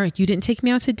or you didn't take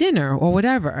me out to dinner or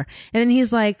whatever. And then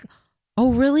he's like,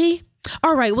 oh, really?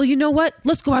 All right, well, you know what?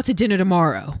 Let's go out to dinner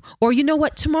tomorrow. Or you know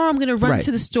what? Tomorrow I'm going to run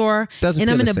to the store and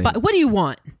I'm going to buy. What do you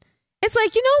want? It's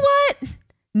like, you know what?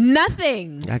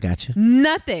 Nothing. I got you.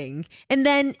 Nothing. And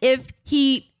then if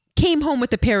he came home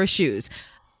with a pair of shoes,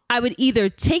 I would either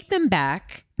take them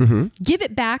back, give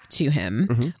it back to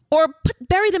him, or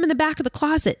bury them in the back of the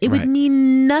closet. It would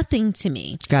mean nothing to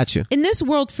me. Got you. In this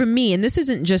world for me, and this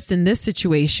isn't just in this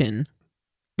situation,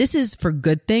 this is for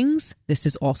good things. This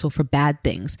is also for bad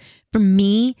things. For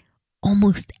me,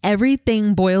 almost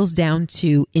everything boils down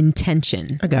to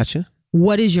intention. I got you.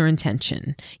 What is your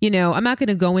intention? You know, I'm not going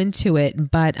to go into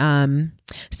it, but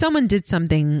someone did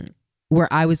something where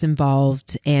I was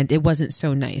involved and it wasn't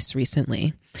so nice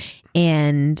recently.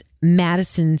 And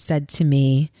Madison said to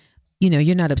me, you know,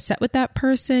 you're not upset with that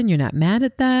person. You're not mad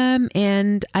at them.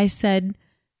 And I said,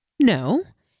 no.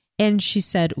 And she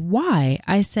said, why?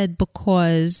 I said,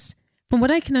 because from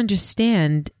what I can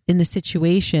understand in the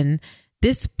situation,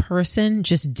 this person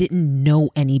just didn't know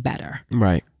any better.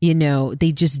 Right. You know,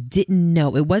 they just didn't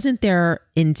know. It wasn't their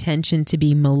intention to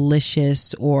be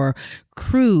malicious or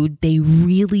crude. They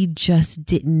really just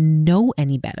didn't know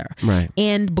any better. Right.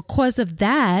 And because of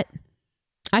that,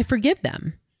 I forgive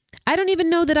them. I don't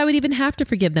even know that I would even have to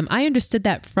forgive them. I understood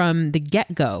that from the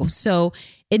get-go. So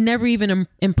it never even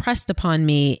impressed upon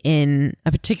me in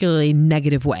a particularly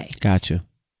negative way. Gotcha.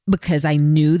 Because I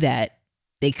knew that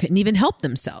they couldn't even help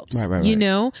themselves, you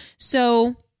know?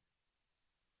 So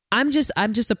I'm just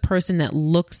a person that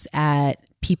looks at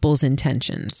people's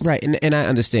intentions. Right. And I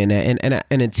understand that.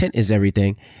 And intent is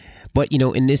everything. But, you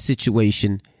know, in this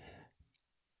situation,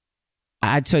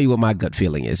 I tell you what my gut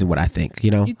feeling is and what I think, you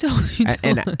know? You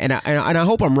don't. And I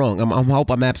hope I'm wrong. I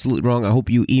hope I'm absolutely wrong. I hope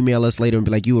you email us later and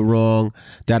be like, you were wrong,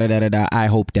 da-da-da-da-da. I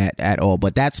hope that at all.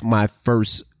 But that's my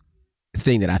first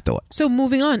thing that I thought. So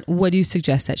moving on, what do you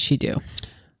suggest that she do?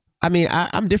 I mean,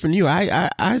 I'm different than you.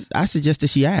 I suggest that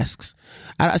she asks.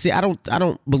 I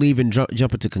don't believe in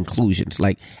jumping to conclusions.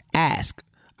 Like, ask.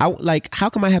 How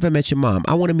come I haven't met your mom?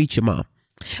 I want to meet your mom.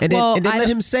 And then let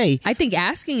him say. I think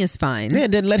asking is fine. Yeah,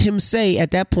 then let him say at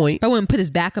that point. I wouldn't put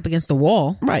his back up against the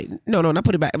wall. Right. No, not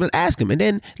put it back. But ask him. And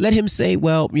then let him say,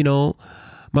 well, you know,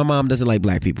 my mom doesn't like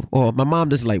black people, or my mom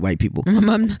doesn't like white people. My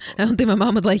mom, I don't think my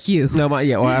mom would like you. No, or I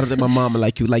don't think my mom would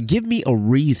like you. Like, give me a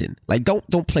reason. Like,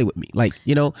 don't play with me. Like,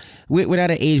 you know, we're at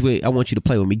an age where I want you to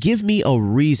play with me. Give me a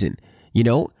reason, you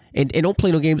know, and don't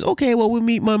play no games. Okay, well, we'll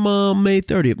meet my mom May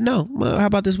 30th. No, how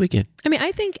about this weekend? I mean,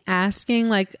 I think asking,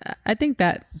 like, I think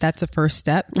that's a first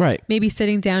step. Right. Maybe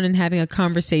sitting down and having a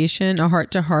conversation, a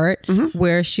heart to heart,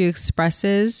 where she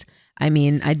expresses, I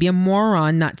mean, I'd be a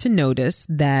moron not to notice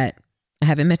that I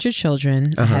haven't met your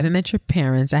children. I haven't met your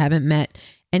parents. I haven't met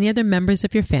any other members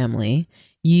of your family.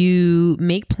 You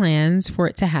make plans for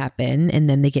it to happen and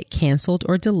then they get canceled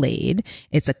or delayed.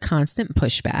 It's a constant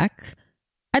pushback.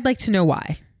 I'd like to know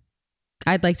why.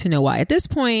 At this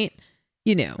point,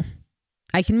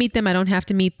 I can meet them. I don't have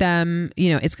to meet them.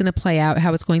 It's going to play out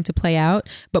how it's going to play out.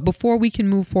 But before we can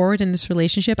move forward in this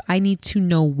relationship, I need to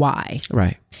know why.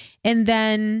 Right. And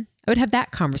then I would have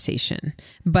that conversation.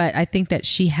 But I think that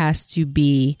she has to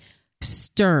be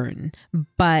stern.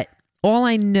 But all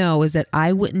I know is that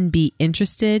I wouldn't be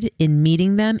interested in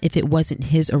meeting them if it wasn't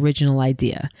his original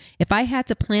idea. If I had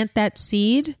to plant that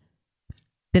seed,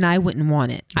 then I wouldn't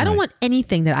want it. I don't want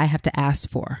anything that I have to ask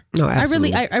for. No,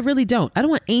 absolutely. I really don't. I don't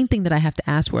want anything that I have to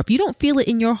ask for. If you don't feel it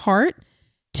in your heart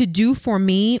to do for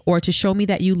me or to show me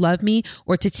that you love me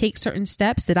or to take certain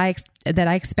steps that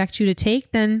I expect you to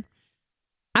take, then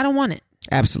I don't want it.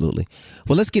 Absolutely.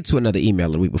 Well, let's get to another email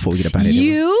of the week before we get up out of here.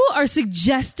 You are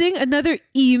suggesting another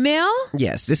email?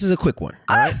 Yes, this is a quick one.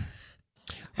 All right.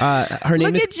 Her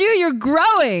name Look at you. You're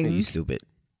growing. You stupid.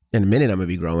 In a minute, I'm going to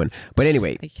be growing. But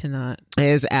anyway. I cannot.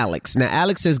 Here's Alex. Now,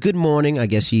 Alex says, good morning. I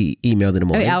guess she emailed in the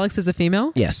morning. Wait, Alex is a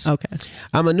female? Yes. Okay.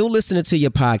 I'm a new listener to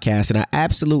your podcast, and I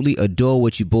absolutely adore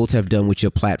what you both have done with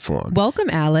your platform. Welcome,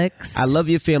 Alex. I love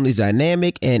your family's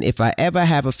dynamic, and if I ever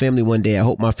have a family one day, I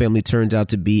hope my family turns out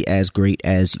to be as great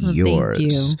as yours.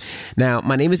 Thank you. Now,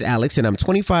 my name is Alex, and I'm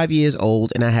 25 years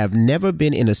old, and I have never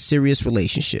been in a serious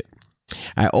relationship.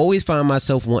 I always find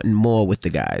myself wanting more with the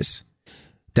guys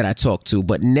that I talk to,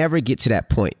 but never get to that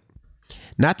point.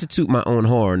 Not to toot my own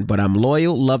horn, but I'm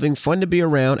loyal, loving, fun to be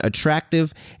around,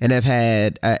 attractive, and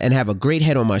have a great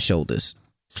head on my shoulders.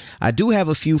 I do have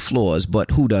a few flaws,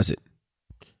 but who doesn't?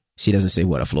 She doesn't say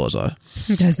what her flaws are.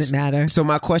 It doesn't matter. So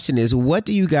my question is, what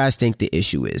do you guys think the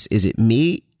issue is? Is it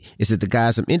me? Is it the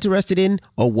guys I'm interested in?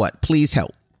 Or what? Please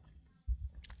help.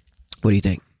 What do you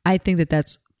think? I think that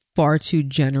that's far too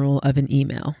general of an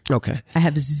email. Okay. I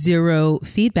have zero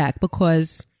feedback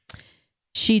because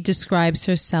she describes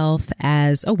herself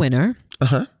as a winner.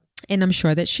 Uh-huh. And I'm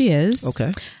sure that she is.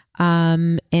 Okay.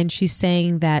 And she's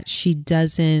saying that she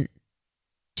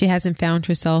hasn't found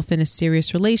herself in a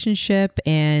serious relationship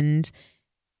and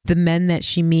the men that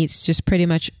she meets just pretty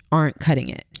much aren't cutting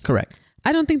it. Correct.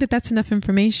 I don't think that that's enough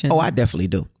information. Oh, I definitely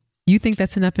do. You think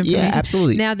that's enough information? Yeah,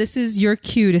 absolutely. Now, this is your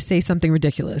cue to say something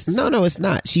ridiculous. No, it's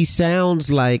not. She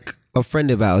sounds like a friend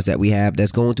of ours that we have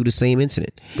that's going through the same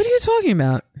incident. What are you talking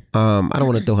about? I don't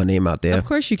want to throw her name out there. Of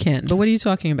course you can, but what are you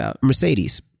talking about?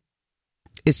 Mercedes.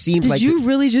 It seems like... Did you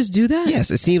really just do that?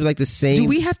 Yes, it seems like the same... Do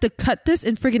we have to cut this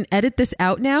and friggin' edit this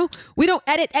out now? We don't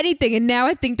edit anything, and now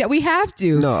I think that we have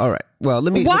to. No, all right. Well,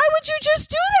 let me... Why would you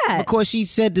just do that? Because she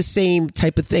said the same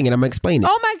type of thing, and I'm going to explain it.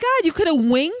 Oh my God, you could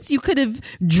have winked. You could have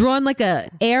drawn like a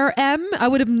air M. I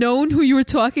would have known who you were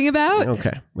talking about.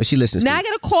 Okay. Well, she listens Now to I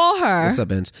got to call her. What's up,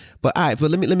 Benz? But all right,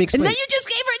 but let me explain. And then you just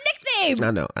gave her a nickname.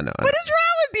 I know. What is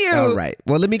wrong with you? All right.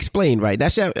 Well, let me explain, right? I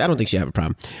don't think she have a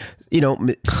problem.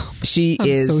 She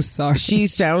is... so sorry. She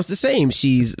sounds the same.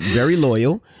 She's very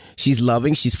loyal. She's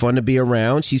loving. She's fun to be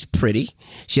around. She's pretty.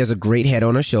 She has a great head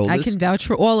on her shoulders. I can vouch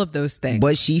for all of those things.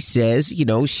 But she says,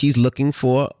 she's looking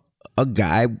for a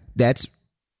guy that's,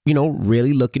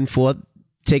 really looking for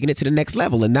taking it to the next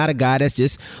level and not a guy that's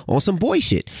just on some boy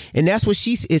shit. And that's what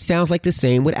it sounds like the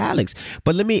same with Alex.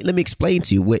 But let me explain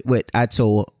to you what I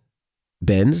told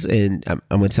Benz, and I'm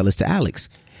going to tell this to Alex.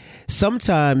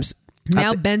 Sometimes...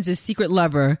 Now Ben's secret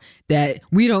lover that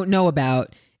we don't know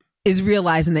about is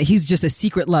realizing that he's just a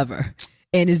secret lover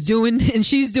and she's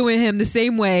doing him the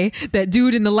same way that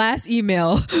dude in the last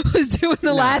email was doing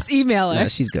the last emailer. No,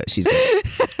 she's good.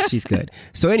 She's good.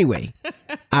 So anyway,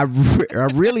 I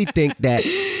really think that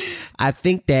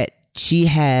she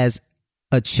has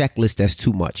a checklist that's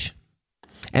too much.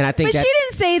 And I think But she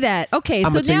didn't say that. Okay,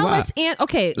 so now let's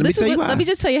let me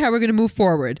just tell you how we're going to move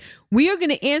forward. We are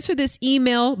going to answer this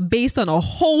email based on a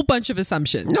whole bunch of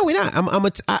assumptions. No, we're not.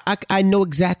 I know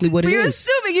exactly what it is. You're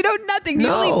assuming you know nothing. You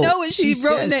only know what she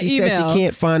wrote in that email. She says she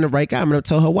can't find the right guy. I'm going to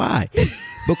tell her why.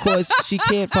 Because she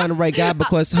can't find the right guy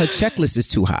because her checklist is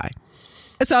too high.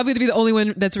 So I'm going to be the only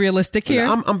one that's realistic here?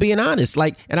 I'm being honest.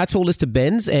 And I told this to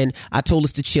Benz, and I told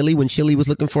this to Chili when Chili was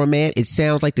looking for a man. It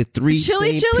sounds like the three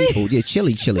same people. Yeah,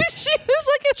 Chili. She was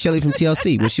looking Chili from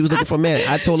TLC. When she was looking for a man,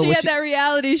 I told her... She had that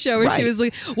reality show where she was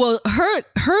like... Well,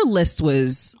 her list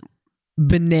was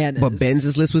bananas. But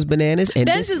Benz's list was bananas. And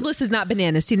Benz's list is not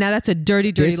bananas. See, now that's a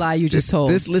dirty lie you just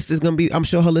told. This list is going to be... I'm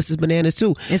sure her list is bananas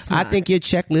too. It's not. I think your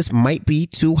checklist might be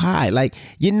too high.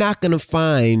 You're not going to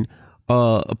find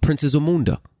a Princess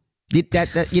Zamunda.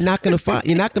 You're not gonna find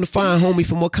homie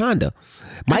from Wakanda.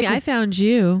 I found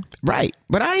you. Right,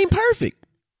 but I ain't perfect.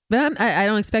 But I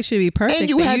don't expect you to be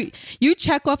perfect. And you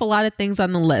check off a lot of things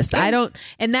on the list. I don't,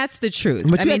 and that's the truth.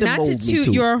 But not to toot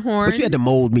your horn. But you had to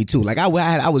mold me too. Like I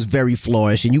was very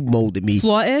flourish, and you molded me.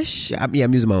 Flourish? Yeah,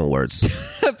 I'm using my own words.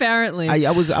 Apparently,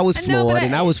 I was flawed,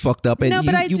 and I was fucked up, and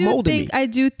you molded me. I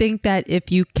do think that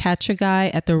if you catch a guy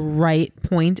at the right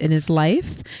point in his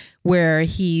life, where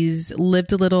he's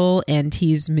lived a little and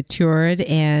he's matured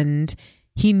and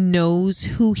he knows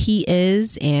who he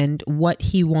is and what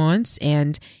he wants,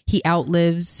 and he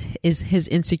outlives his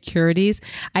insecurities,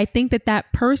 I think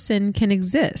that person can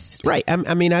exist. Right.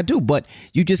 I mean, I do, but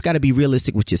you just got to be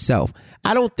realistic with yourself.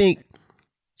 I don't think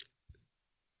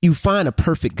you find a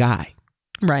perfect guy.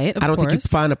 Right. I don't think you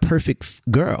find a perfect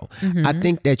girl. Mm-hmm. I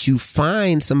think that you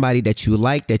find somebody that you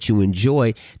like, that you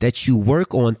enjoy, that you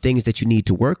work on things that you need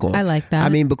to work on. I like that. I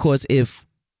mean, because if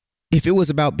it was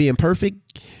about being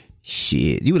perfect,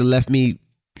 shit, you would have left me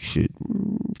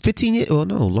 15 years. Oh,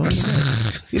 no, longer than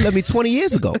that. You left me 20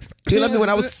 years ago. You left me when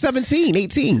I was 17,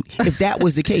 18, if that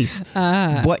was the case.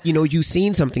 But, you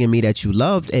seen something in me that you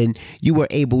loved, and you were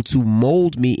able to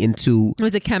mold me into... It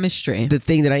was a chemistry. The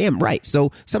thing that I am, right.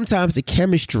 So sometimes the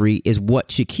chemistry is what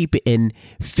should keep it, and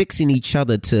fixing each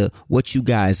other to what you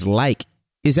guys like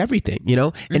is everything,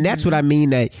 and that's what I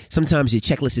mean, that sometimes your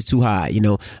checklist is too high.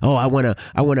 Oh, I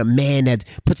want a man that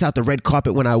puts out the red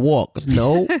carpet when I walk.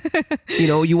 No,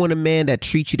 you want a man that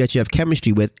treats you, that you have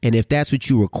chemistry with, and if that's what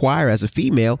you require as a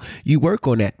female, you work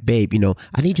on that, babe.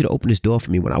 I need you to open this door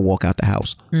for me when I walk out the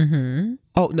house. Mm-hmm.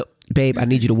 Oh no, babe, I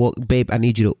need you to walk. Babe, I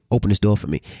need you to open this door for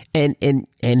me, and him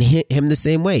the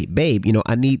same way, babe.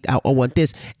 I want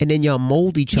this, and then y'all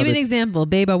mold each other. Give me an example,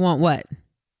 babe. I want what?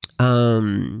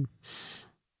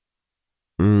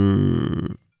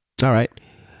 All right.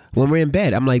 When we're in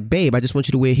bed, I'm like, babe, I just want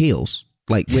you to wear heels.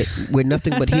 Like, wear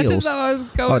nothing but heels. That's not what I was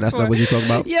going that's not what you're talking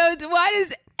about? Yo, why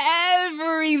does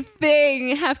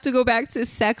everything have to go back to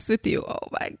sex with you? Oh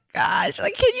my gosh.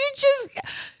 Like, can you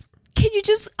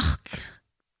just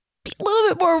be a little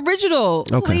bit more original?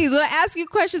 Okay. Please, when I ask you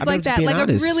questions like that, like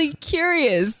honest. I'm really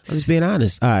curious. I'm just being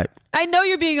honest. All right. I know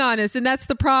you're being honest, and that's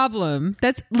the problem.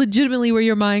 That's legitimately where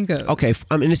your mind goes. Okay,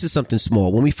 this is something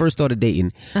small. When we first started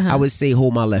dating, I would say,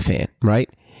 hold my left hand, right?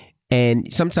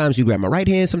 And sometimes you grab my right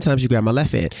hand, sometimes you grab my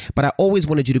left hand. But I always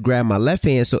wanted you to grab my left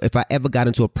hand, so if I ever got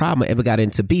into a problem, ever got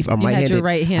into beef, I'm right-handed.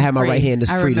 Right hand I have my right hand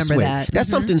that's free to swing. That's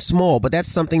something small, but that's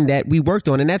something that we worked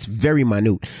on, and that's very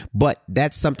minute. But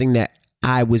that's something that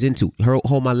I was into.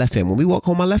 Hold my left hand. When we walk,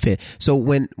 hold my left hand. So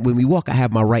when we walk, I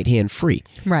have my right hand free.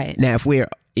 Right. Now, if we're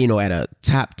at a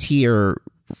top tier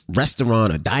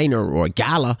restaurant, a diner, or a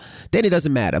gala, then it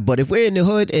doesn't matter. But if we're in the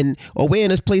hood or we're in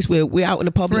this place where we're out in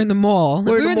the public, we're in the mall.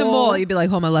 We're in the mall. You'd be like,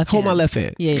 hold my left hand. Hold my left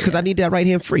hand. Yeah. Because I need that right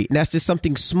hand free. And that's just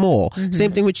something small. Mm-hmm.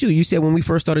 Same thing with you. You said when we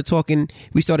first started talking,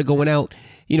 we started going out,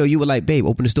 you were like, babe,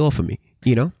 open this door for me,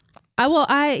 I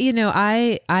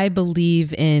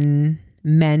believe in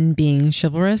men being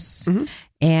chivalrous. Mm-hmm.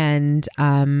 And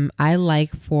I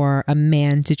like for a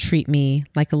man to treat me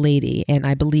like a lady. And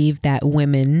I believe that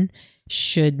women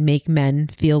should make men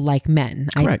feel like men.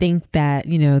 Correct. I think that,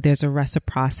 there's a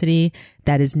reciprocity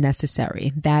that is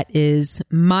necessary. That is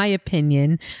my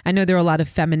opinion. I know there are a lot of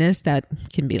feminists that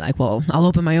can be like, well, I'll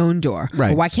open my own door.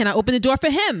 Right. Or why can't I open the door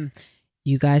for him?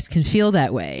 You guys can feel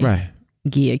that way. Right.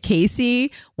 Gia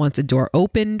Casey wants a door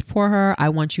opened for her. I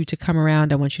want you to come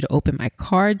around. I want you to open my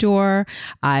car door.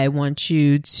 I want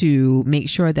you to make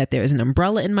sure that there's an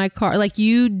umbrella in my car. Like,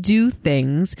 you do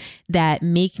things that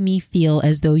make me feel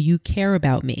as though you care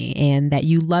about me and that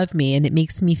you love me. And it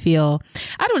makes me feel,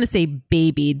 I don't want to say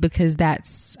babied, because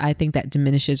I think that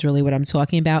diminishes really what I'm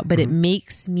talking about, but it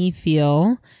makes me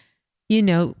feel,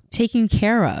 taken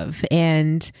care of.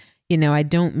 And I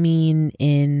don't mean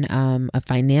in a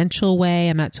financial way.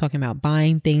 I'm not talking about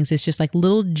buying things. It's just like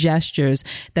little gestures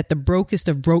that the brokest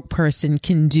of broke person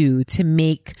can do to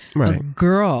make a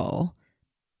girl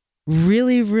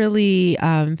really, really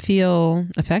feel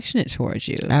affectionate towards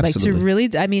you. Absolutely. Like, to really,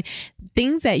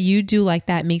 things that you do like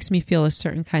that makes me feel a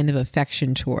certain kind of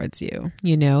affection towards you,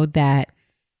 that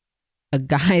a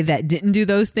guy that didn't do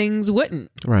those things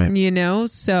wouldn't. Right.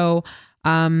 So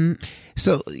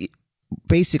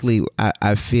basically,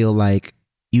 I feel like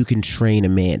you can train a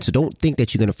man. So don't think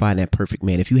that you're going to find that perfect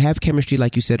man. If you have chemistry,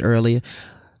 like you said earlier,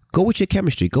 go with your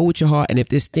chemistry, go with your heart. And if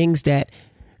there's things that,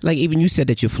 like even you said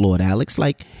that you're flawed, Alex,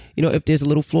 like, if there's a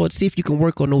little flawed, see if you can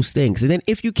work on those things. And then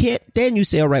if you can't, then you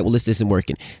say, all right, well, this isn't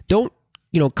working. Don't,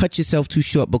 cut yourself too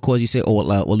short because you say, oh,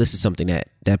 well, this is something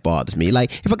that bothers me.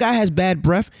 Like, if a guy has bad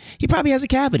breath, he probably has a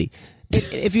cavity.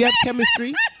 If you have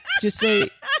chemistry, just say,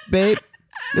 babe,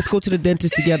 Let's go to the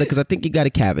dentist together because I think you got a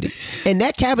cavity. And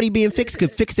that cavity being fixed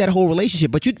could fix that whole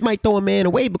relationship. But you might throw a man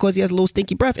away because he has a little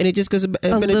stinky breath and it just goes a bad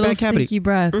cavity. Stinky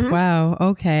breath. Mm-hmm. Wow.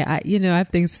 Okay. I have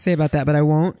things to say about that, but I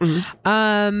won't.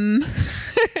 Mm-hmm.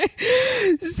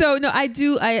 So no, I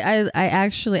do.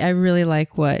 I really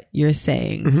like what you're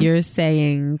saying. Mm-hmm. You're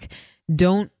saying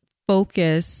don't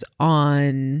focus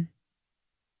on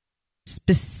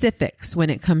specifics when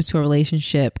it comes to a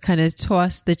relationship. Kind of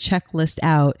toss the checklist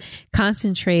out,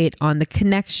 concentrate on the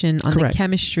connection, on the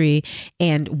chemistry,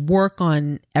 and work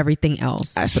on everything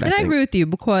else. That's what I think. I agree with you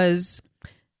because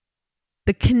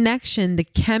the connection, the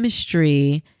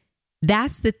chemistry,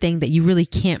 that's the thing that you really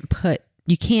can't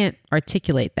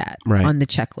articulate that on the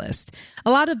checklist.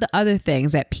 A lot of the other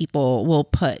things that people will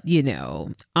put,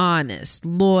 honest,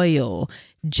 loyal,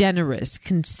 generous,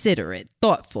 considerate,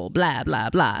 thoughtful, blah, blah,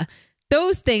 blah.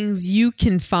 Those things you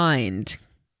can find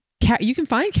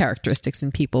characteristics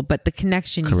in people, but the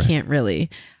connection you can't really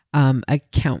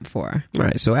account for.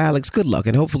 Right. So Alex, good luck.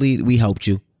 And hopefully we helped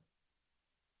you.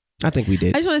 I think we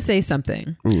did. I just want to say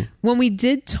something. When we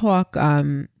did talk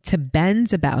to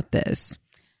Benz about this,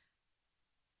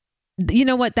 you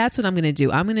know what? That's what I'm going to do.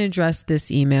 I'm going to address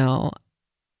this email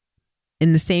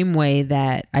in the same way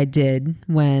that I did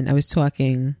when I was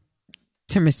talking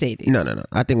to Mercedes. No.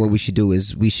 I think what we should do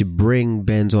is we should bring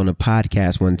Benz on a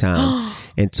podcast one time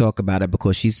and talk about it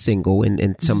because she's single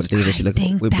and some of the things that she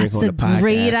looking for. We'll bring her on the podcast. That's a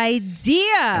great idea.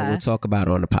 And we'll talk about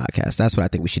it on the podcast. That's what I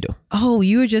think we should do. Oh,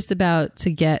 you were just about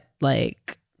to get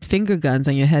finger guns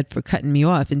on your head for cutting me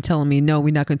off and telling me, no,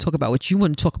 we're not going to talk about what you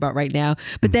want to talk about right now.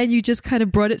 But then you just kind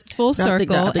of brought it full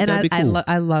circle. I think that'd be cool.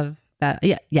 I love that.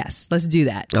 Yeah. Yes. Let's do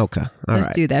that. Okay.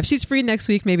 Let's do that. If she's free next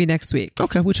week, maybe next week.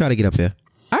 Okay. We'll try to get up here.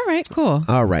 All right, cool.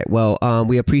 All right. Well,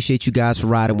 we appreciate you guys for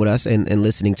riding with us and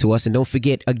listening to us. And don't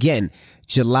forget, again,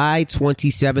 July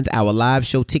 27th, our live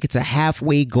show tickets are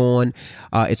halfway gone.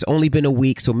 It's only been a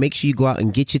week, so make sure you go out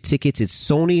and get your tickets. It's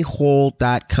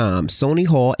SonyHall.com,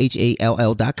 SonyHall,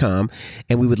 HALL.com.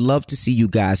 And we would love to see you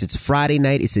guys. It's Friday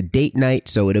night. It's a date night,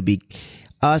 so it'll be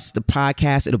us, the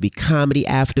podcast. It'll be comedy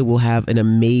after. We'll have an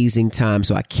amazing time.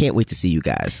 So I can't wait to see you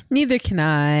guys. Neither can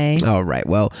I. All right.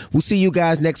 Well, we'll see you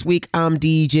guys next week. I'm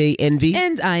DJ Envy.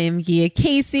 And I am Gia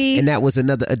Casey. And that was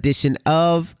another edition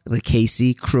of the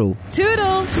Casey Crew.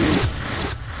 Toodles.